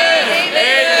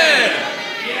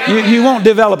 You won't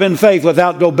develop in faith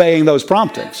without obeying those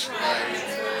promptings.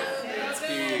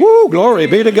 Woo, glory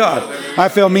be to God. I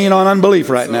feel mean on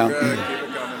unbelief right now.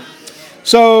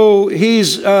 So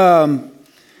he's not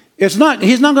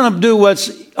going to do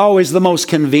what's always the most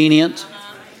convenient,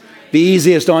 the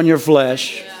easiest on your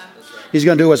flesh. He's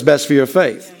going to do what's best for your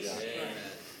faith.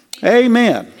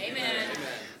 Amen.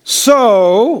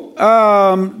 So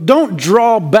don't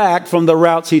draw back from the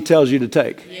routes He tells you to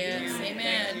take.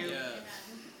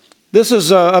 This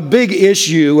is a big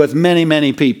issue with many,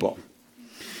 many people.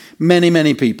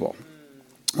 Many people.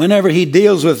 Whenever He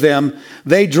deals with them,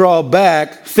 they draw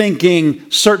back thinking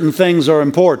certain things are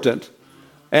important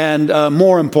and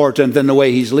more important than the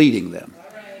way He's leading them.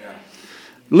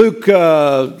 Luke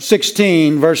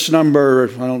 16, verse number,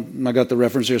 I got the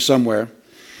reference here somewhere.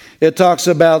 It talks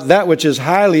about that which is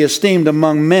highly esteemed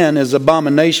among men is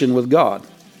abomination with God.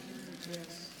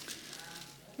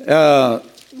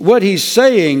 what he's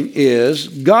saying is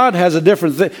God has a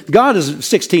different thing. God is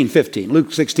 16:15,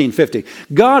 Luke 16:50.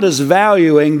 God is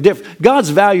valuing, God's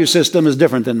value system is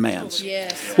different than man's.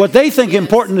 Yes. What they think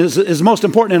important is most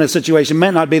important in a situation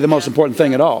may not be the most important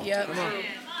thing at all. Yep.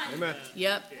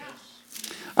 Yep.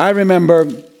 I remember,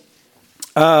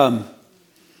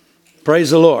 praise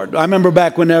the Lord. I remember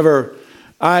back whenever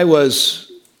I was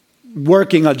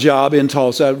working a job in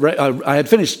Tulsa. I had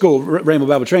finished school, Rainbow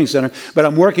Bible Training Center, but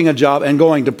I'm working a job and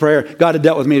going to prayer. God had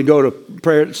dealt with me to go to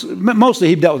prayer. Mostly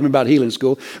he dealt with me about healing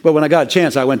school, but when I got a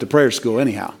chance, I went to prayer school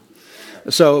anyhow.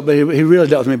 So, but he really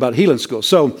dealt with me about healing school.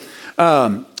 So,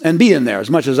 and being there as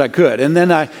much as I could. And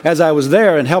then as I was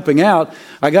there and helping out,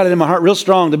 I got it in my heart real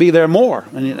strong to be there more.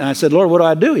 And I said, Lord, what do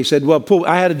I do? He said, well,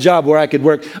 I had a job where I could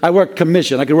work. I worked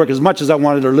commission. I could work as much as I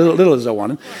wanted or little as I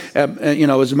wanted. You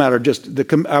know, it was a matter of just,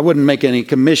 I wouldn't make any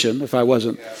commission if I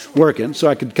wasn't working. So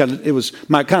I could it was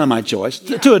kind of my choice.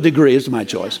 To a degree, it's my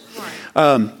choice.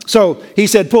 So he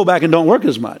said, pull back and don't work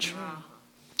as much.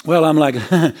 Well, I'm like,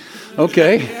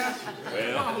 okay.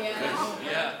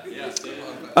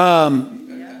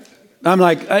 I'm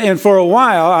like, and for a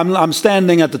while, I'm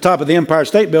standing at the top of the Empire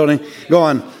State Building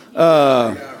going,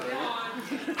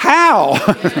 how?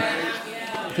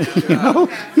 You know,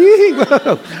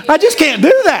 I just can't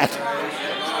do that.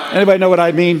 Anybody know what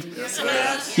I mean?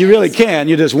 You really can,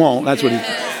 you just won't. That's what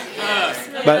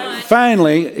But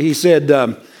finally, he said,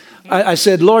 I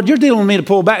said, Lord, you're dealing with me to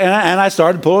pull back. And I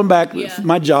started pulling back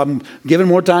my job, giving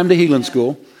more time to healing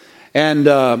school. And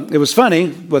it was funny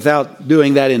without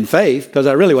doing that in faith, because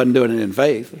I really wasn't doing it in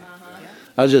faith.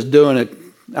 I was just doing it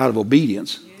out of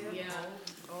obedience.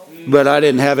 But I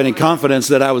didn't have any confidence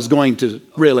that I was going to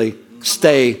really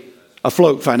stay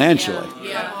afloat financially.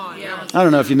 I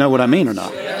don't know if you know what I mean or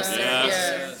not.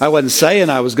 I wasn't saying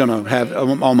I was going to have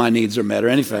all my needs are met or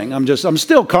anything. I'm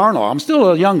still carnal. I'm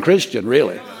still a young Christian,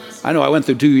 really. I know I went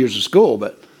through 2 years of school,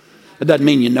 but it doesn't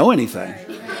mean you know anything.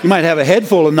 You might have a head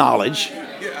full of knowledge,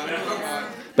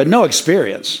 but no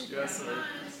experience.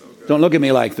 Don't look at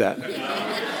me like that.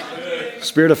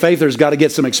 Spirit of faithers got to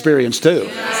get some experience too.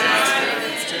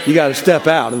 You got to step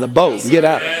out of the boat and get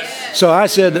out. So I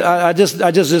said, I just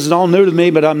this is all new to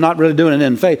me, but I'm not really doing it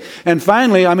in faith. And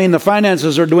finally, I mean, the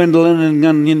finances are dwindling,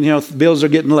 and you know, bills are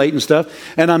getting late and stuff.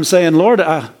 And I'm saying, Lord,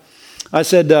 I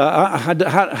said,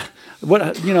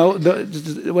 what, you know,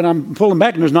 when I'm pulling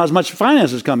back and there's not as much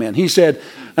finances come in. He said,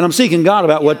 and I'm seeking God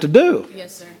about what to do.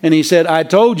 Yes, sir. And he said, I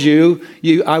told you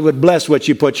I would bless what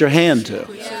you put your hand to.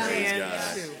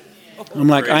 I'm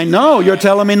like, I know, you're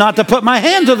telling me not to put my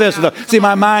hand to this. See,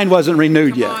 my mind wasn't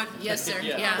renewed yet. Yes, sir.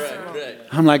 Yeah.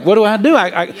 I'm like, what do I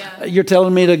do? You're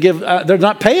telling me to give, they're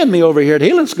not paying me over here at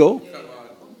healing school.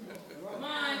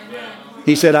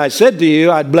 He said, I said to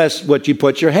you, I'd bless what you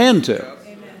put your hand to.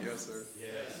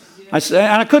 I said,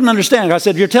 and I couldn't understand. I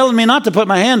said, you're telling me not to put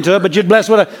my hand to it, but you'd bless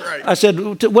what I said,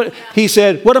 what? He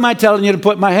said, what am I telling you to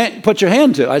put your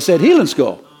hand to? I said, healing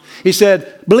school. He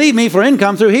said, believe me for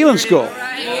income through healing school.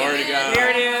 Glory to God. There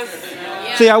it is.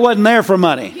 See, I wasn't there for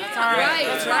money. That's right.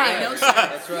 That's right. No, sir.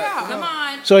 That's right. Come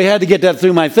on. So he had to get that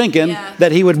through my thinking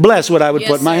that he would bless what I would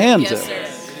put my hand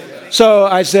to. So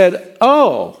I said,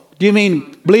 oh, do you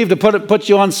mean believe to put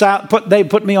you on they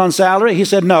put me on salary? He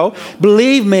said, no.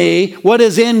 Believe me, what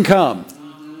is income?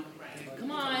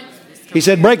 Come on. He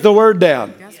said, break the word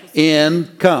down.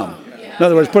 Income. In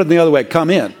other words, put it the other way, come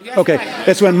in. Okay,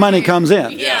 it's when money comes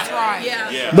in.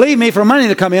 Yeah. Believe me, for money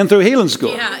to come in through healing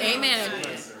school. Yeah. Amen.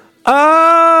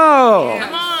 Oh.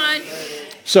 Come on.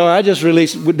 So I just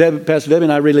released, Pastor Debbie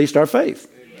and I released our faith.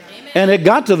 And it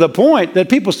got to the point that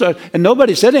people started, and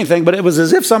nobody said anything, but it was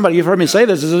as if somebody, you've heard me say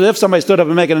this, as if somebody stood up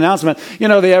and make an announcement. You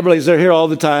know, the Eberleys, they're here all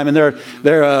the time, and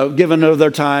they're giving of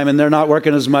their time, and they're not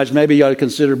working as much. Maybe you ought to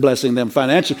consider blessing them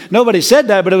financially. Nobody said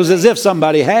that, but it was as if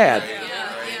somebody had.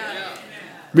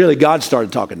 Really, God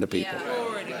started talking to people.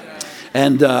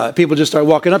 And people just started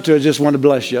walking up to her, just wanted to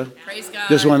bless you. Praise God.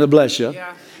 Just wanted to bless you.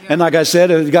 And like I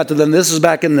said, it got to them. This is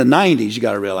back in the 90s, you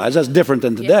got to realize. That's different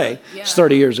than today. It's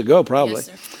 30 years ago, probably.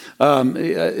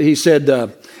 Yes, he said,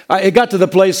 it got to the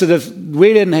place that if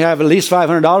we didn't have at least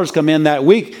 $500 come in that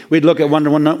week, we'd look at one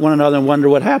another and wonder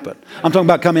what happened. I'm talking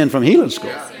about come in from healing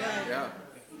school.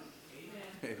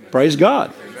 Praise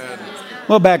God.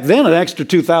 Well, back then, an extra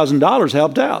 $2,000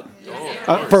 helped out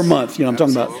per month. You know what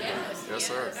I'm talking about. Yes,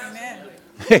 sir.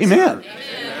 Amen.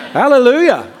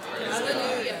 Hallelujah.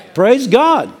 Praise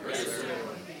God.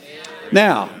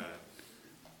 Now,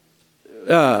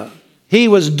 he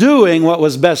was doing what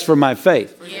was best for my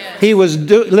faith. He was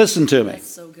listen to me.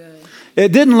 So good.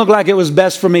 It didn't look like it was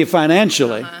best for me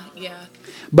financially,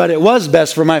 But it was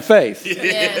best for my faith.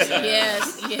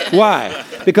 Yes. Why?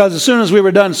 Because as soon as we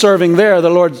were done serving there, the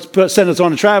Lord sent us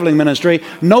on a traveling ministry.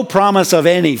 No promise of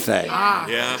anything.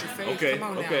 Yeah. Okay.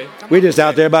 Okay. We just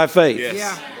out there by faith.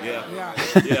 Yes.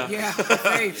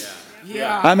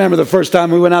 Yeah. I remember the first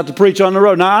time we went out to preach on the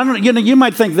road. Now, I don't, you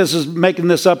might think this is making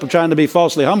this up or trying to be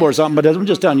falsely humble or something, but I'm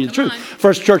just telling you the truth.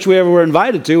 First church we ever were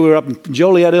invited to, we were up in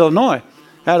Joliet, Illinois.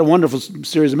 Had a wonderful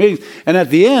series of meetings. And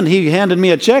at the end, he handed me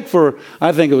a check for,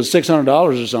 I think it was $600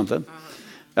 or something.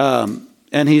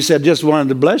 And he said, just wanted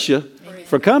to bless you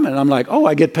for coming. And I'm like, oh,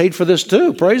 I get paid for this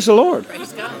too. Praise the Lord.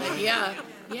 Praise God. Yeah.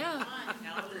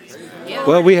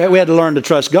 Well, we had to learn to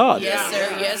trust God. Yes, sir.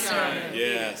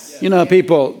 Yes. You know,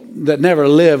 people that never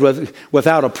lived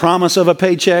without a promise of a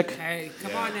paycheck, Hey,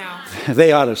 come on now.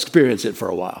 they ought to experience it for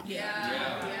a while.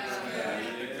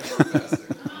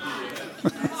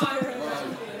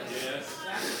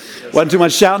 Wasn't too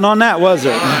much shouting on that, was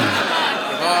there?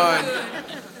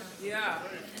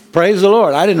 Praise the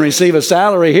Lord. I didn't receive a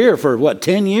salary here for,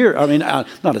 10 years? I mean,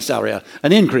 not a salary,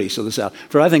 an increase of the salary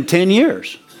for, I think, 10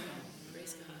 years.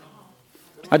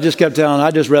 I just kept telling,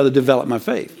 I'd just rather develop my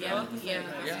faith. Yeah.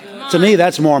 To me,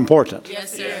 that's more important.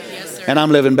 Yes, sir. And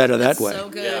I'm living better that way. So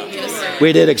good. Yes, sir.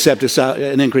 We did accept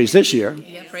an increase this year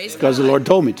Yeah, praise because God. the Lord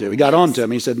told me to. He got on to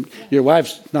me. He said, your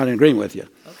wife's not in agreement with you.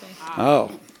 Okay. Oh.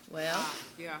 Well.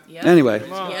 Yeah. Anyway,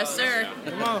 Yes, sir.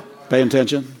 pay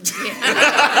attention.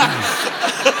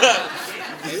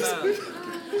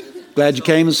 Glad you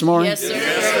came this morning. Yes, sir.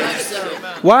 Very much so.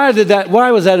 Why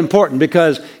was that important?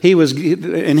 Because he was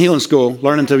in healing school,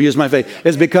 learning to use my faith.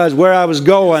 It's because where I was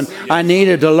going, I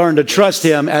needed to learn to trust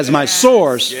him as my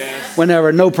source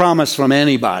whenever no promise from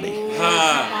anybody.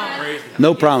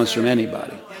 No promise from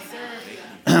anybody.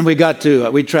 We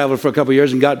traveled for a couple of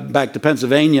years and got back to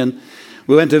Pennsylvania. And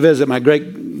we went to visit my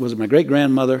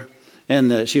great-grandmother,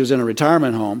 and she was in a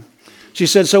retirement home. She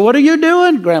said, so what are you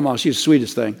doing? Grandma, she's the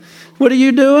sweetest thing. What are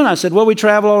you doing? I said, well, we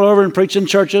travel all over and preach in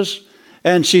churches.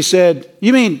 And she said,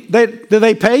 you mean, do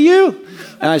they pay you?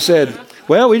 And I said,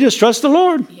 well, we just trust the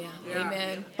Lord. Yeah.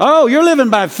 Amen. Oh, you're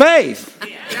living by faith.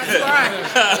 That's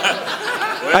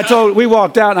right. We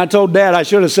walked out and I told Dad, I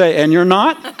should have said, and you're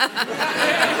not? Come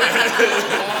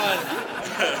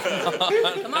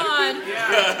on.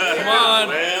 Come on.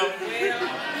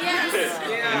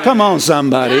 Yes. Come on,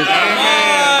 somebody.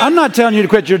 I'm not telling you to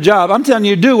quit your job. I'm telling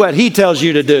you to do what he tells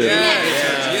you to do.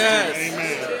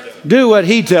 Do what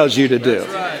he tells you to do.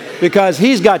 Because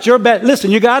he's got your best.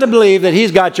 Listen, you got to believe that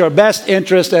he's got your best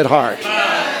interest at heart.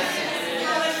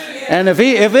 And if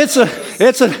it's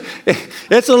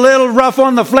a little rough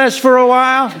on the flesh for a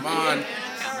while,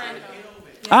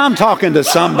 I'm talking to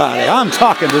somebody.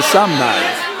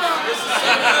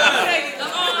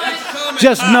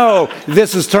 Just know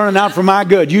this is turning out for my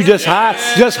good. You just hide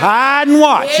and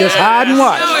watch. Just hide and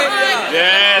watch.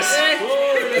 Yes.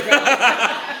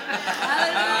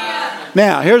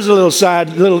 Now, here's another side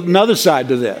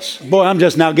to this. Boy, I'm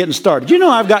just now getting started. You know,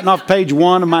 I've gotten off page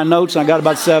 1 of my notes. I got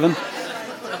about 7.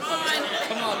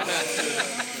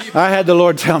 I had the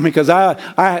Lord tell me, because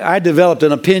I developed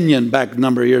an opinion back a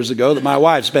number of years ago that my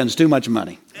wife spends too much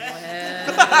money.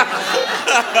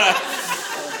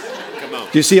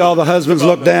 Do you see all the husbands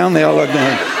look down? They all look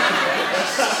down.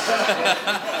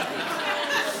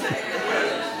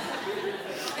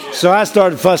 So I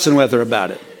started fussing with her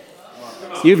about it.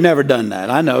 You've never done that,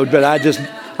 I know, but I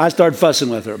started fussing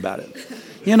with her about it.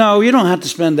 You know, you don't have to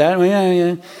spend that.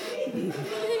 Yeah.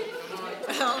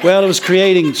 Well, it was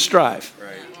creating strife.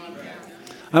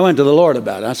 I went to the Lord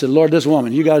about it. I said, Lord, this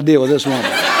woman, you got to deal with this woman.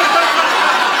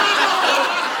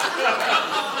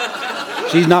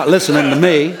 She's not listening to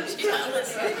me.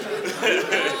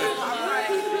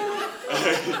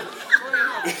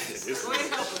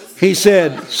 He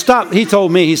said, stop. He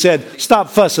told me, stop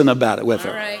fussing about it with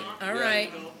her. All right.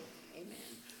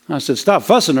 I said, stop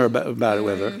fussing about it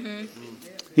with her.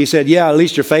 He said, yeah, at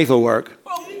least your faith will work.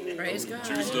 Praise God.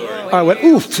 I went,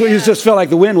 oof. So it just felt like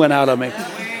the wind went out of me.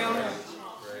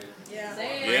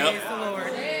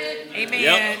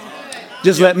 Amen.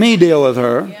 Just let me deal with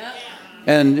her,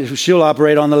 and she'll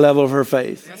operate on the level of her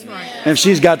faith. That's right. And if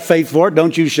she's got faith for it,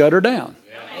 don't you shut her down.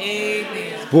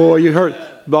 Amen. Boy, you heard,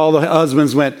 all the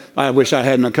husbands went, I wish I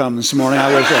hadn't come this morning.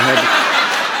 I wish I had.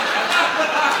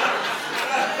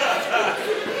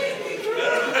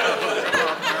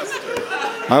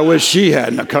 I wish she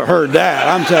hadn't heard that.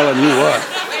 I'm telling you what.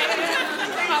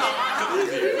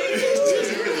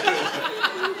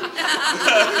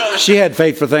 She had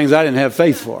faith for things I didn't have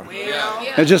faith for.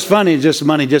 It's just funny, just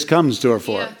money just comes to her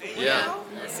for it. Yeah.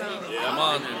 Come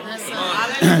on.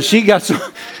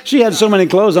 She She had so many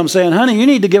clothes. I'm saying, honey, you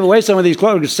need to give away some of these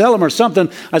clothes, sell them or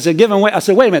something. I said, give them away. I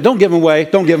said, wait a minute, don't give them away.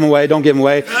 Don't give them away. Don't give them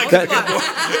away.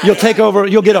 You'll take over,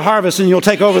 you'll get a harvest and you'll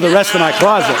take over the rest of my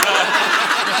closet.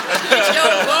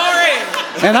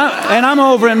 And I'm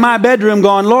over in my bedroom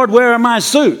going, Lord, where are my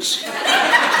suits?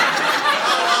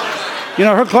 You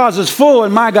know, her closet's full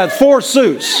and mine got 4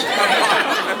 suits.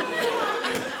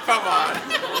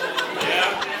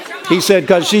 He said,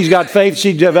 because she's got faith,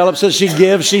 she develops it, she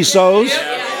gives, she sows.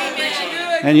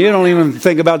 And you don't even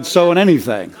think about sowing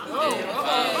anything.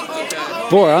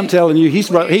 Boy, I'm telling you, he's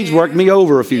worked me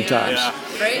over a few times.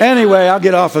 Anyway, I'll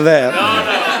get off of that.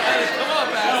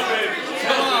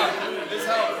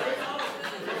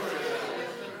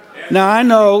 Now, I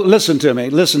know, listen to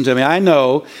me. I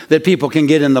know that people can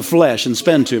get in the flesh and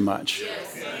spend too much.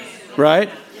 Right?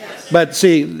 But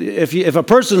see, if a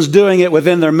person's doing it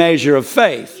within their measure of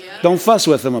faith, don't fuss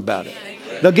with them about it.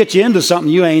 They'll get you into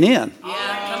something you ain't in. Come on.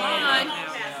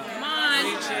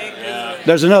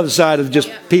 There's another side of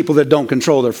just people that don't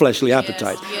control their fleshly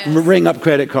appetites. Ring up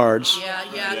credit cards.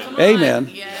 Come Amen. on.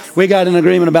 Yes. We got an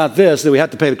agreement about this, that we have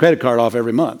to pay the credit card off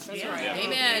every month.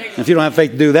 Amen. If you don't have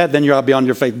faith to do that, then you're beyond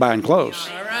your faith buying clothes.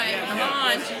 All right. Come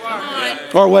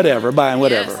on. Or whatever, buying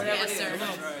whatever. Yes, sir.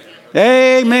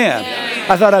 Amen.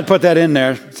 I thought I'd put that in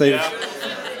there.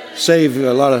 Save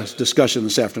a lot of discussion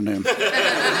this afternoon.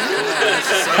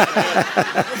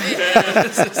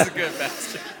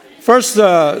 First,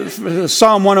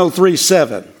 Psalm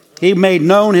 103:7. He made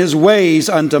known his ways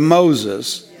unto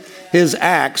Moses, his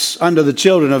acts unto the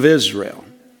children of Israel.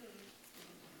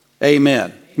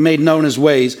 Amen. He made known his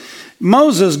ways.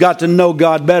 Moses got to know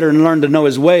God better and learned to know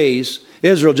his ways.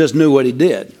 Israel just knew what he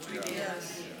did.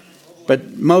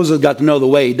 But Moses got to know the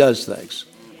way he does things.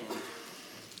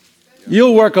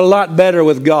 You'll work a lot better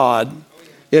with God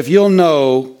if you'll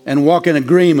know and walk in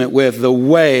agreement with the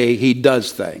way he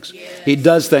does things. He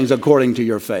does things according to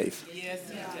your faith. Yes,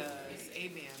 he does.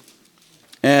 Amen.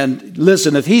 And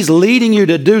listen, if he's leading you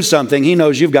to do something, he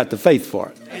knows you've got the faith for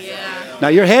it. Now,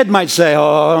 your head might say,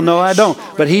 oh, no, I don't.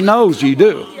 But he knows you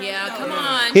do. Yeah, come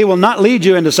on. He will not lead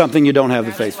you into something you don't have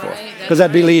the faith for. Because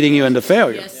that'd be leading you into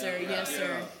failure. Yes, sir. Yes,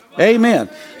 sir. Amen.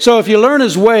 So if you learn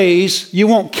his ways, you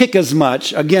won't kick as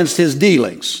much against his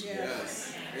dealings.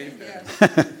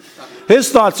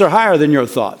 His thoughts are higher than your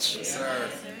thoughts.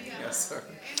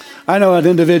 I know an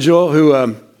individual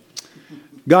who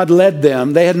God led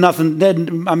them. They had nothing.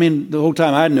 The whole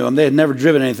time I knew them, they had never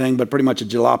driven anything but pretty much a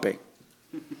jalopy.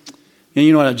 And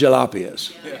you know what a jalopy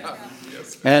is.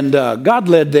 And God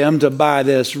led them to buy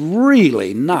this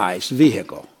really nice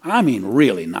vehicle. I mean,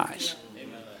 really nice.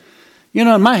 You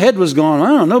know, and my head was going, I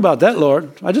don't know about that,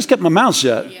 Lord. I just kept my mouth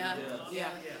shut.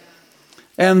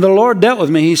 And the Lord dealt with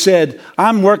me. He said,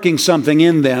 I'm working something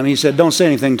in them. He said, don't say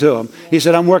anything to them. He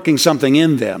said, I'm working something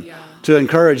in them to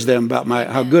encourage them about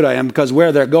how good I am, because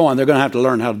where they're going, they're going to have to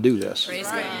learn how to do this. Praise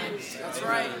God. That's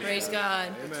right. Praise God.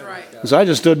 That's right. So I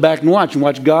just stood back and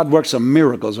watched God work some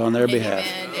miracles on their behalf.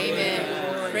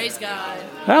 Amen. Praise God.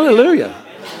 Hallelujah.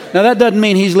 Now that doesn't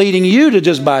mean he's leading you to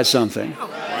just buy something.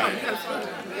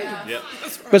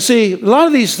 But see, a lot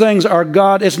of these things are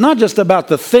God. It's not just about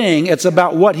the thing. It's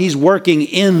about what he's working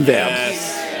in them.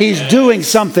 He's doing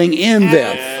something in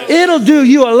them. It'll do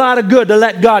you a lot of good to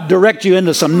let God direct you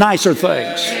into some nicer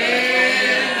things.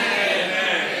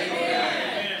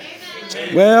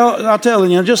 Well, I'll tell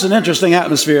you, just an interesting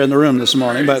atmosphere in the room this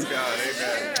morning. But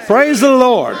praise the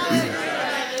Lord.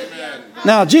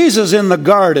 Now, Jesus in the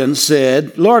garden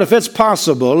said, Lord, if it's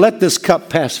possible, let this cup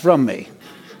pass from me.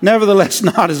 Nevertheless,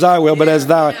 not as I will, but as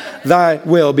thy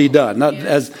will be done.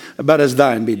 But as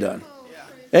thine be done.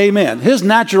 Amen. His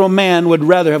natural man would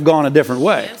rather have gone a different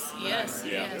way. Yes.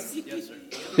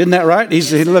 Isn't that right?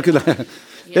 He's looking.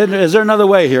 Is there another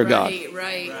way here, God?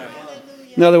 Right.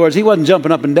 In other words, he wasn't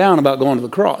jumping up and down about going to the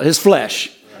cross. His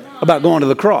flesh about going to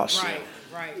the cross. Right.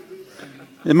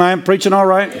 Am I preaching all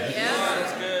right?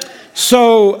 Yeah.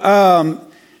 So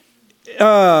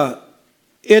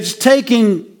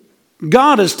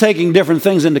God is taking different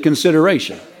things into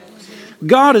consideration.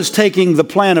 God is taking the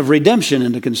plan of redemption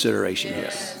into consideration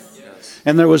here.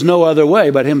 And there was no other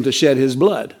way but him to shed his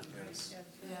blood.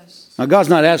 Now, God's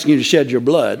not asking you to shed your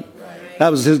blood. That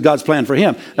was God's plan for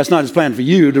him. That's not his plan for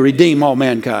you, to redeem all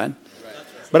mankind.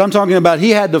 But I'm talking about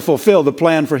he had to fulfill the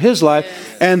plan for his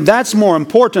life. And that's more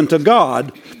important to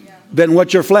God than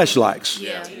what your flesh likes.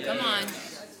 Yeah. Come on.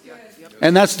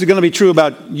 And that's going to be true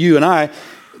about you and I.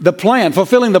 The plan,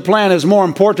 fulfilling the plan, is more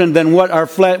important than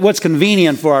what's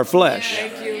convenient for our flesh.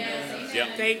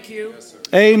 Thank you.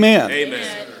 Amen.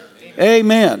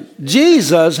 Amen.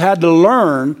 Jesus had to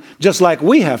learn just like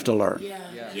we have to learn.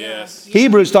 Yes.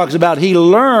 Hebrews talks about he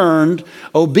learned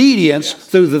obedience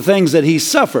through the things that he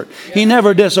suffered. He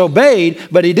never disobeyed,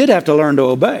 but he did have to learn to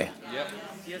obey.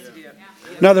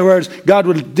 In other words, God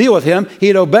would deal with him,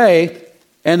 he'd obey,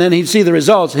 and then he'd see the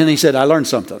results, and he said, I learned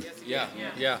something. Yeah.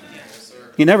 Yeah.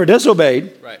 He never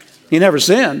disobeyed. Right. He never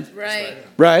sinned. Right.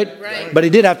 Right? But he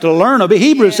did have to learn.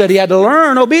 Hebrews said he had to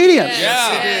learn obedience.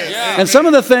 Yeah. And some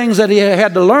of the things that he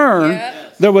had to learn,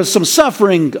 there was some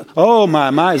suffering. Oh,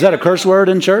 my. Is that a curse word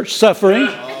in church? Suffering?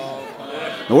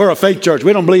 We're a faith church.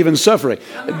 We don't believe in suffering.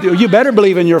 You better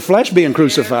believe in your flesh being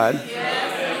crucified.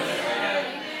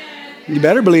 You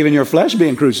better believe in your flesh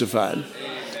being crucified.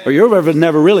 Or you'll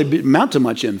never really amount to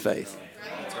much in faith.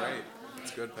 That's right.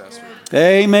 That's good, Pastor.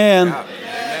 Amen. Yeah.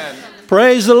 Amen.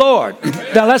 Praise the Lord.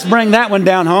 Now let's bring that one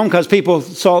down home because people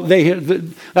saw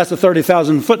that's a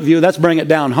 30,000 foot view. Let's bring it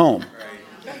down home.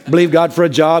 Believe God for a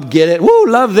job, get it. Woo,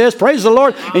 love this, praise the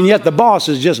Lord. And yet the boss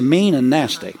is just mean and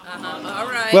nasty. All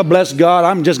right. Well, bless God,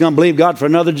 I'm just going to believe God for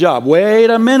another job. Wait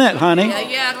a minute, honey.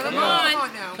 Yeah, come on.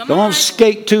 Come Don't on.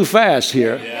 skate too fast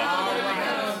here.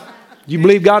 You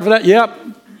believe God for that? Yep.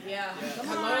 Yeah.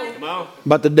 Come on.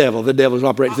 But the devil's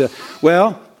operating there.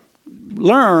 Well,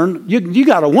 learn. You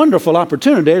got a wonderful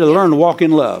opportunity to learn to walk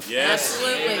in love. Yes.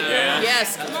 Absolutely.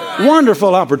 Yes. Come on.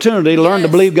 Wonderful opportunity to learn to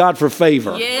Yes. believe God for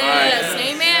favor. Yes.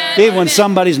 Amen. Even when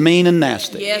somebody's mean and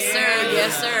nasty. Yes, sir.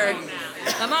 Yes, sir.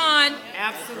 Come on.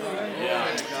 Absolutely.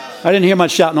 I didn't hear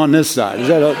much shouting on this side. Is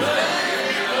that okay?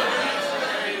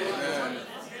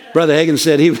 Brother Hagin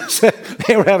said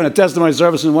they were having a testimony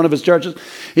service in one of his churches.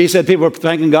 He said people were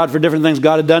thanking God for different things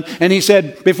God had done. And he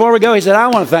said, before we go, he said, I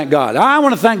want to thank God. I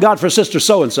want to thank God for Sister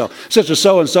So-and-so. Sister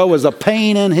So-and-so was a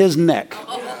pain in his neck.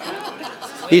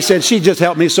 He said, she just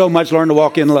helped me so much learn to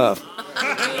walk in love.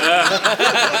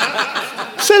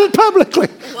 Said it publicly.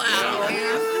 Wow.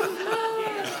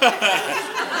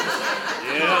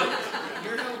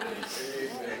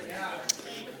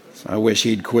 I wish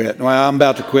he'd quit. Well, I'm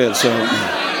about to quit, so.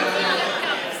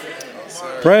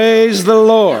 Praise the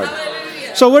Lord.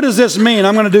 So what does this mean?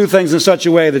 I'm going to do things in such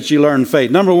a way that you learn faith.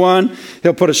 Number one,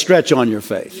 he'll put a stretch on your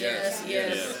faith. Yes,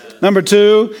 yes. Number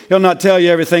two, he'll not tell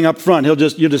you everything up front. You'll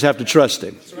just have to trust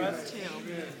him.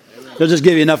 He'll just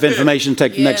give you enough information to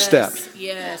take the next step.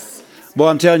 Yes. Boy,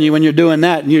 I'm telling you, when you're doing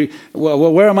that, and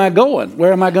well, where am I going?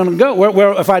 Where am I going to go?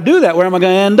 Where, if I do that, where am I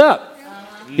going to end up?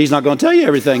 He's not going to tell you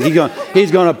everything.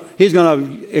 He's going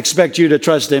to expect you to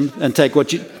trust him and take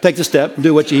the step,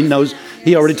 do what he knows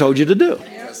he already told you to do.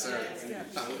 Yes, sir.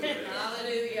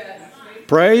 Hallelujah.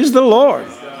 Praise the Lord.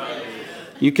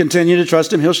 You continue to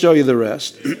trust him, he'll show you the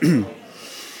rest.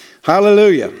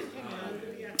 Hallelujah.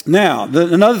 Now,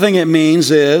 another thing it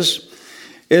means is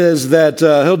that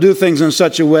he'll do things in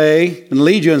such a way and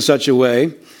lead you in such a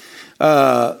way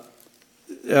that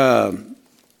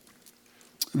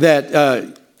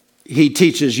he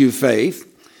teaches you faith.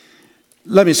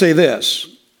 Let me say this.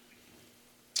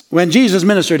 When Jesus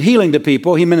ministered healing to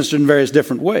people, he ministered in various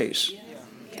different ways.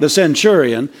 The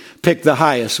centurion picked the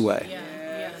highest way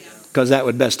because that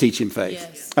would best teach him faith.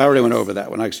 Yes. I already went over that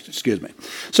one. Excuse me.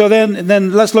 So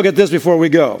then let's look at this before we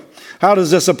go. How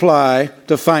does this apply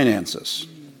to finances?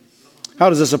 How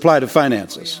does this apply to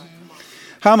finances?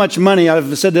 How much money,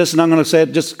 I've said this and I'm going to say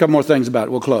just a couple more things about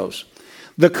it. We'll close.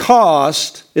 The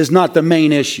cost is not the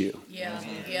main issue. Yeah.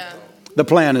 The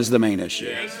plan is the main issue.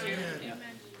 Yes,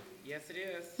 it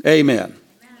is. Amen.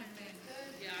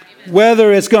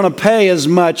 Whether it's going to pay as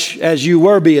much as you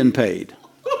were being paid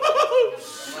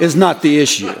is not the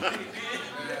issue.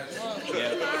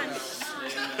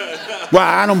 Well,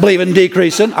 I don't believe in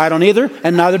decreasing. I don't either,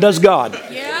 and neither does God.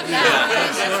 Yeah.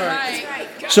 That's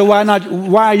right. So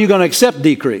why are you going to accept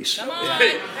decrease? Come on.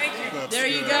 There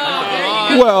you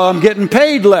go. Well, I'm getting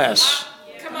paid less.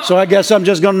 So I guess I'm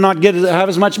just going to not have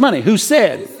as much money. Who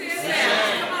said?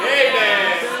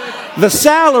 The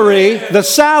salary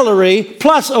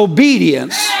plus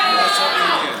obedience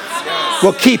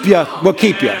will keep you up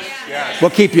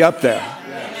there.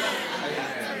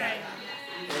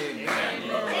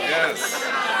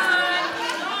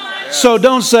 So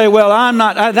don't say, well,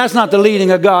 that's not the leading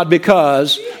of God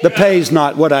because the pay's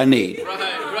not what I need.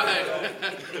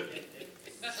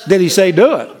 Did he say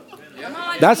do it?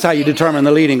 That's how you determine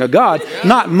the leading of God,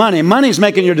 not money. Money's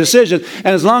making your decisions, and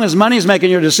as long as money's making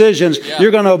your decisions,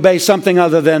 you're going to obey something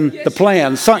other than the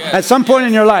plan. At some point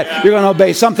in your life, you're going to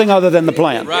obey something other than the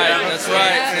plan. Right. That's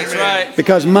right. That's right.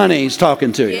 Because money's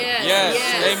talking to you.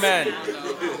 Yes. Amen.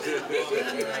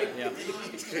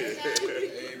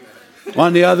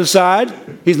 On the other side,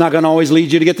 he's not going to always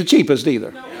lead you to get the cheapest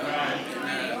either.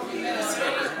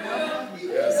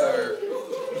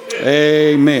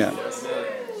 Amen.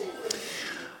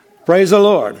 Praise the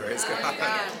Lord. Praise God.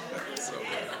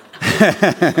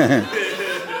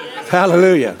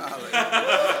 Hallelujah.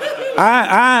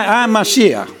 I'm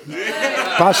Mashiach.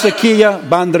 Pasakia,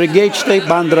 bandregechte,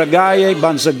 bandragaye,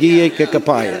 bansagie,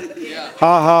 kekapaya.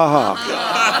 Ha, ha, ha.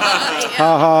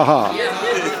 Ha, ha, ha.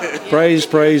 Praise,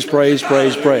 praise, praise,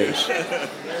 praise, praise.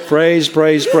 Praise,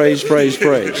 praise, praise, praise,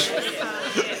 praise.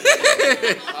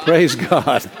 Praise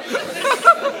God.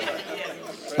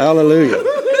 Hallelujah.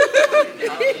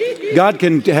 God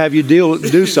can have you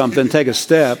do something, take a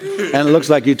step, and it looks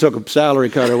like you took a salary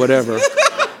cut or whatever.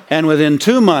 And within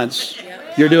 2 months,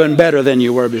 you're doing better than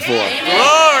you were before.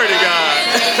 Glory to God.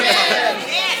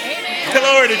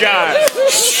 Glory to God.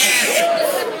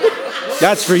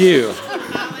 That's for you.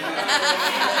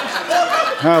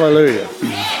 Hallelujah.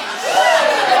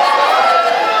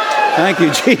 Thank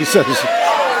you, Jesus.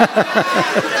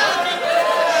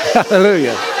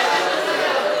 Hallelujah.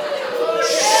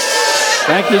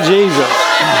 Thank you, Jesus.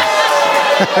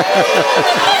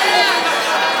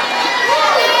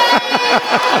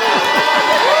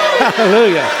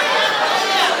 Hallelujah.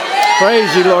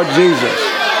 Praise you, Lord Jesus.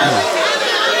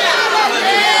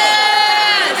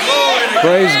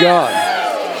 Praise God.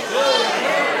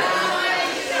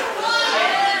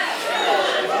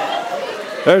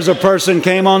 There's a person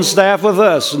came on staff with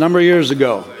us a number of years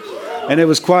ago, and it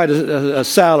was quite a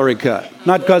salary cut.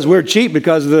 Not because we're cheap,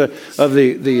 because of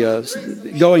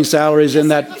the going salaries in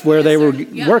that where they were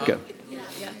working.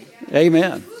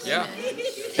 Amen. Yeah.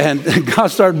 And God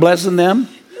started blessing them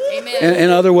Amen. in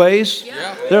other ways.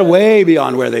 Yeah. They're way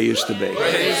beyond where they used to be.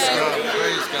 Praise God.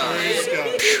 Praise God. Praise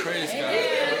God. Praise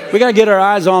God. We got to get our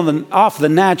eyes off the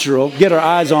natural, get our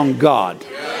eyes on God.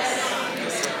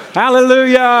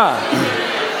 Hallelujah.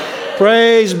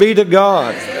 Praise be to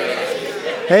God.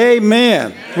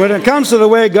 Amen. When it comes to the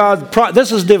way God,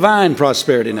 this is divine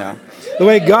prosperity now. The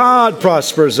way God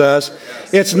prospers us,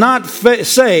 it's not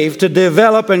safe to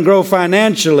develop and grow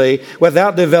financially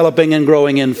without developing and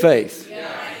growing in faith.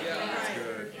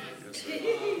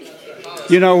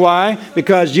 You know why?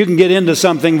 Because you can get into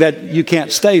something that you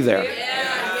can't stay there.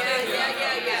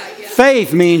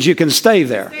 Faith means you can stay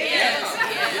there.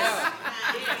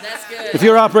 If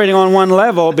you're operating on one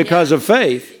level because of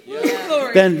faith,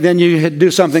 then you do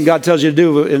something God tells you to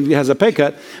do and has a pay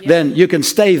cut, then you can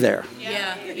stay there.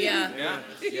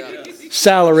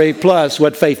 Salary plus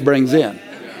what faith brings in.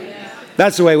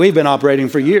 That's the way we've been operating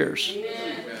for years.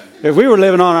 If we were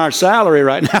living on our salary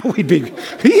right now, we'd be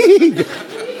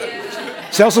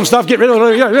sell some stuff, get rid of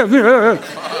it.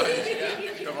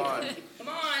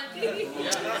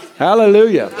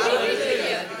 Hallelujah.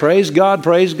 Praise God,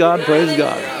 praise God, praise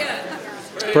God.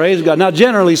 Praise God. Now,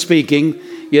 generally speaking,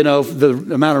 you know, the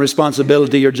amount of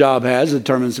responsibility your job has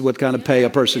determines what kind of pay a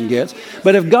person gets.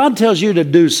 But if God tells you to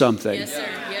do something,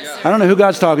 I don't know who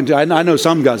God's talking to. I know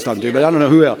some God's talking to, but I don't know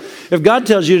who else. If God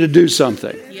tells you to do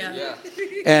something,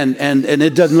 and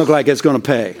it doesn't look like it's going to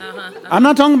pay, I'm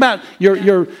not talking about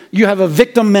you have a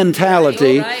victim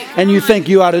mentality and you think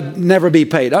you ought to never be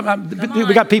paid.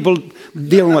 We got people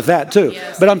dealing with that too.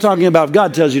 But I'm talking about if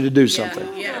God tells you to do something.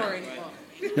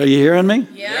 Are you hearing me?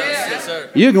 Yes, sir.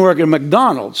 You can work at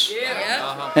McDonald's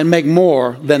and make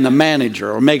more than the manager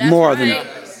or make more than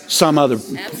some other.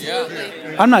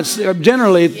 I'm not,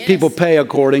 generally people pay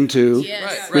according to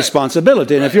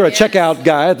responsibility. And if you're a checkout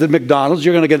guy at the McDonald's,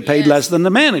 you're going to get paid less than the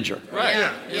manager.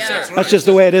 Right. Yes, sir. That's just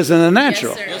the way it is in the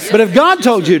natural. But if God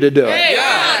told you to do it,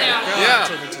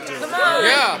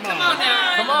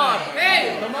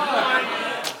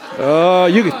 oh,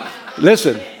 you can,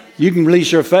 listen, you can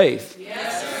release your faith.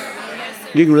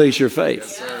 You can release your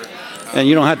faith. And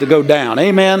you don't have to go down.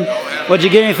 Amen. Did you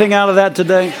get anything out of that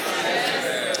today?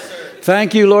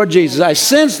 Thank you, Lord Jesus. I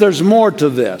sense there's more to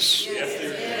this.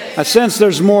 I sense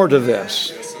there's more to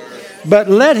this. But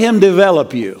let Him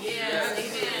develop you.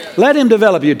 Let Him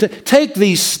develop you. Take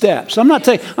these steps. I'm not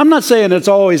saying it's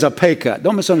always a pay cut.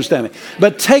 Don't misunderstand me.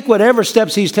 But take whatever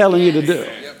steps He's telling you to do.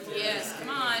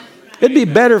 It'd be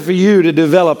better for you to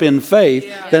develop in faith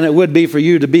than it would be for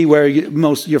you to be where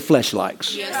your flesh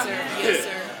likes. Yes, sir. Yes,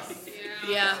 sir.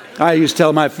 Yeah. I used to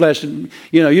tell my flesh, you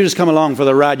just come along for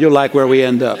the ride. You'll like where we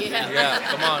end up. Yeah,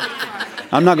 come on.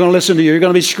 I'm not going to listen to you. You're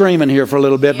going to be screaming here for a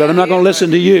little bit, but I'm not going to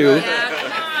listen to you.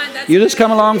 You just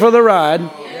come along for the ride.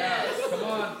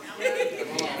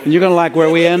 And you're going to like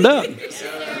where we end up.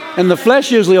 And the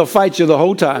flesh usually will fight you the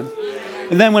whole time.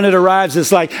 And then when it arrives,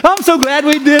 it's like, I'm so glad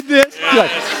we did this. You're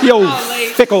like, you old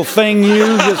fickle thing, you.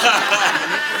 Just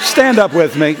stand up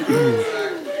with me.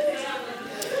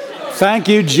 Thank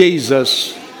you,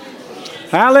 Jesus.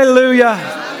 Hallelujah.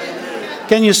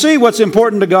 Can you see what's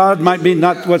important to God might be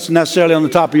not what's necessarily on the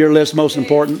top of your list most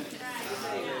important?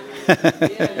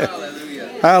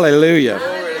 Hallelujah.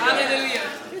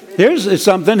 Here's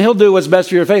something. He'll do what's best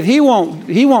for your faith. He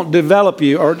won't develop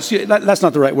you, or that's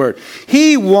not the right word.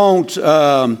 He won't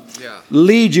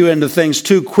lead you into things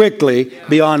too quickly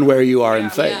beyond where you are in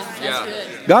faith. That's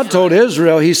good. God told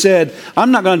Israel, he said,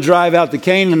 I'm not going to drive out the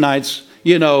Canaanites,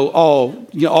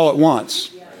 all at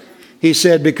once. He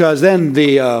said, because then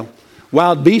the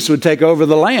wild beasts would take over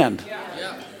the land.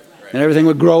 And everything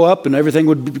would grow up and everything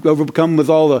would overcome with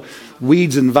all the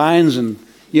weeds and vines and,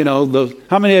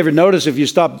 how many ever notice if you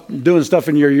stop doing stuff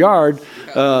in your yard,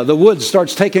 the wood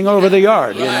starts taking over the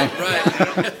yard,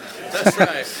 Right. That's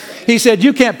right. He said,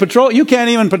 you can't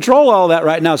even patrol all that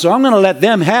right now, so I'm going to let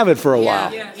them have it for a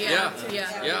while. Yeah.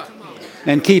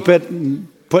 And keep it and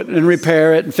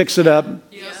repair it and fix it up,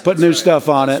 put new stuff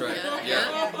on it.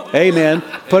 Amen.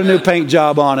 Put a new paint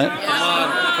job on it.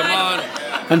 Come on.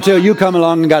 Until you come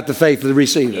along and got the faith to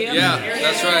receive it. Yeah,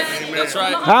 that's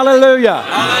right. Hallelujah.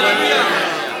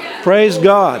 Praise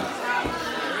God.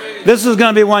 This is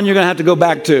going to be one you're going to have to go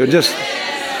back to. Just,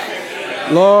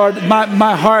 Lord,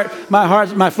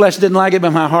 my flesh didn't like it, but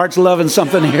my heart's loving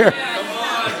something here.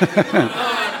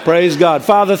 Praise God.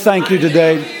 Father, thank you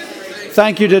today.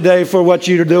 Thank you today for what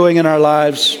you're doing in our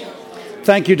lives.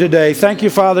 Thank you today. Thank you,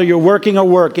 Father, you're working a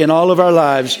work in all of our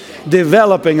lives,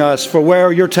 developing us for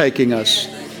where you're taking us.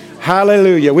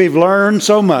 Hallelujah. We've learned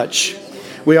so much.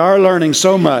 We are learning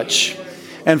so much.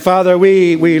 And Father,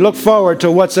 we look forward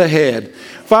to what's ahead.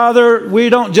 Father, we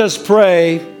don't just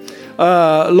pray,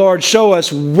 Lord, show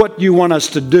us what you want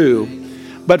us to do.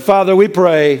 But Father, we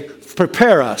pray,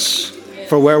 prepare us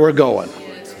for where we're going.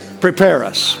 Prepare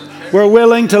us. We're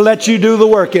willing to let you do the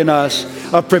work in us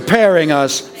of preparing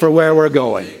us for where we're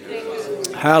going.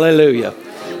 Hallelujah.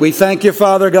 We thank you,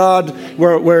 Father God.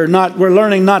 We're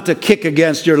learning not to kick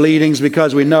against your leadings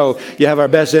because we know you have our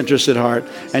best interest at heart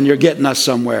and you're getting us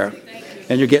somewhere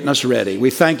and you're getting us ready. We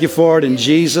thank you for it in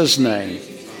Jesus' name.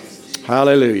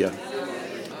 Hallelujah.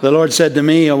 The Lord said to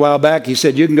me a while back, he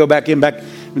said, you can go back.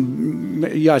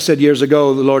 I said years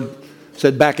ago, the Lord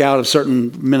said, back out of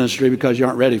certain ministry because you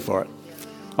aren't ready for it.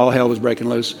 All hell was breaking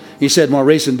loose. He said more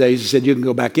recent days, he said, you can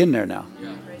go back in there now.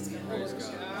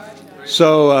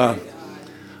 So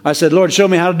I said, Lord, show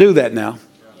me how to do that now.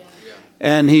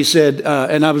 And he said,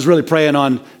 and I was really praying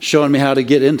on showing me how to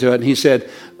get into it. And he said,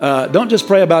 don't just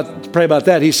pray about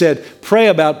that. He said, pray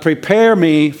about prepare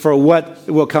me for what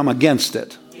will come against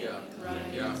it.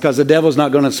 Because the devil's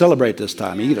not going to celebrate this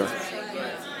time either.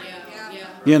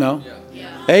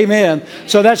 Amen.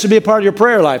 So that should be a part of your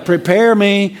prayer life. Prepare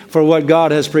me for what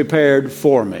God has prepared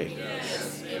for me.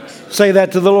 Say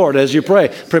that to the Lord as you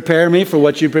pray. Prepare me for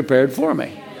what you prepared for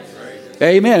me.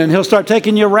 Amen. And he'll start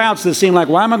taking you routes that seem like,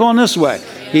 why am I going this way?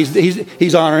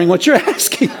 He's honoring what you're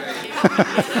asking.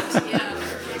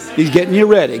 He's getting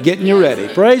you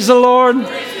ready. Praise the Lord.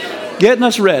 Getting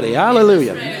us ready.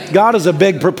 Hallelujah. God is a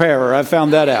big preparer. I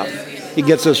found that out. He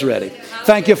gets us ready.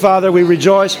 Thank you, Father. We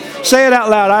rejoice. Say it out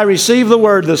loud. I receive the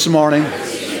word this morning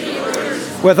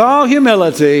with all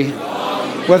humility,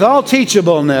 with all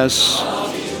teachableness,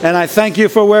 and I thank you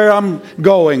for where I'm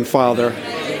going, Father.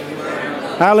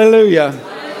 Hallelujah.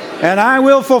 And I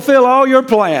will fulfill all your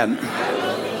plan.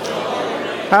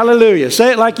 Hallelujah.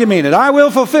 Say it like you mean it. I will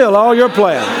fulfill all your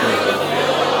plan.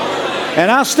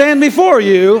 And I'll stand before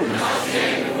you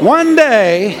one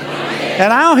day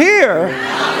and I'll hear,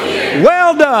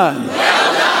 well done,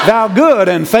 thou good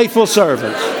and faithful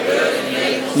servant.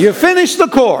 You finished the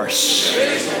course.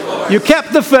 You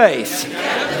kept the faith.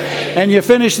 And you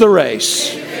finished the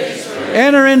race.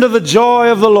 Enter into the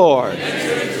joy of the Lord.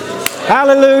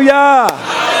 Hallelujah.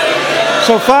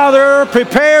 So, Father,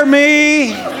 prepare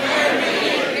me.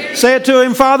 Say it to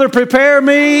him, Father, prepare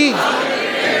me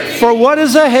for what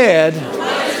is ahead,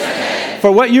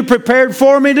 for what you prepared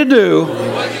for me to do.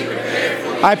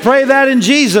 I pray that in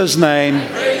Jesus' name.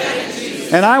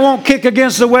 And I won't kick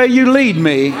against the way you lead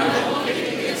me.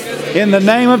 In the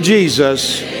name of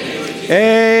Jesus.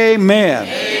 Amen.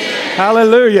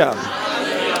 Hallelujah.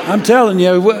 I'm telling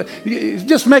you,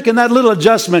 just making that little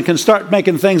adjustment can start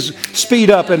making things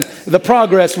speed up, and the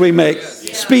progress we make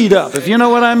speed up, if you know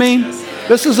what I mean.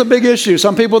 This is a big issue.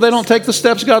 Some people, they don't take the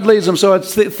steps God leads them, so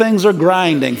things are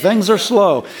grinding, things are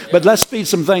slow. But let's speed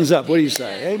some things up. What do you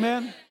say? Amen?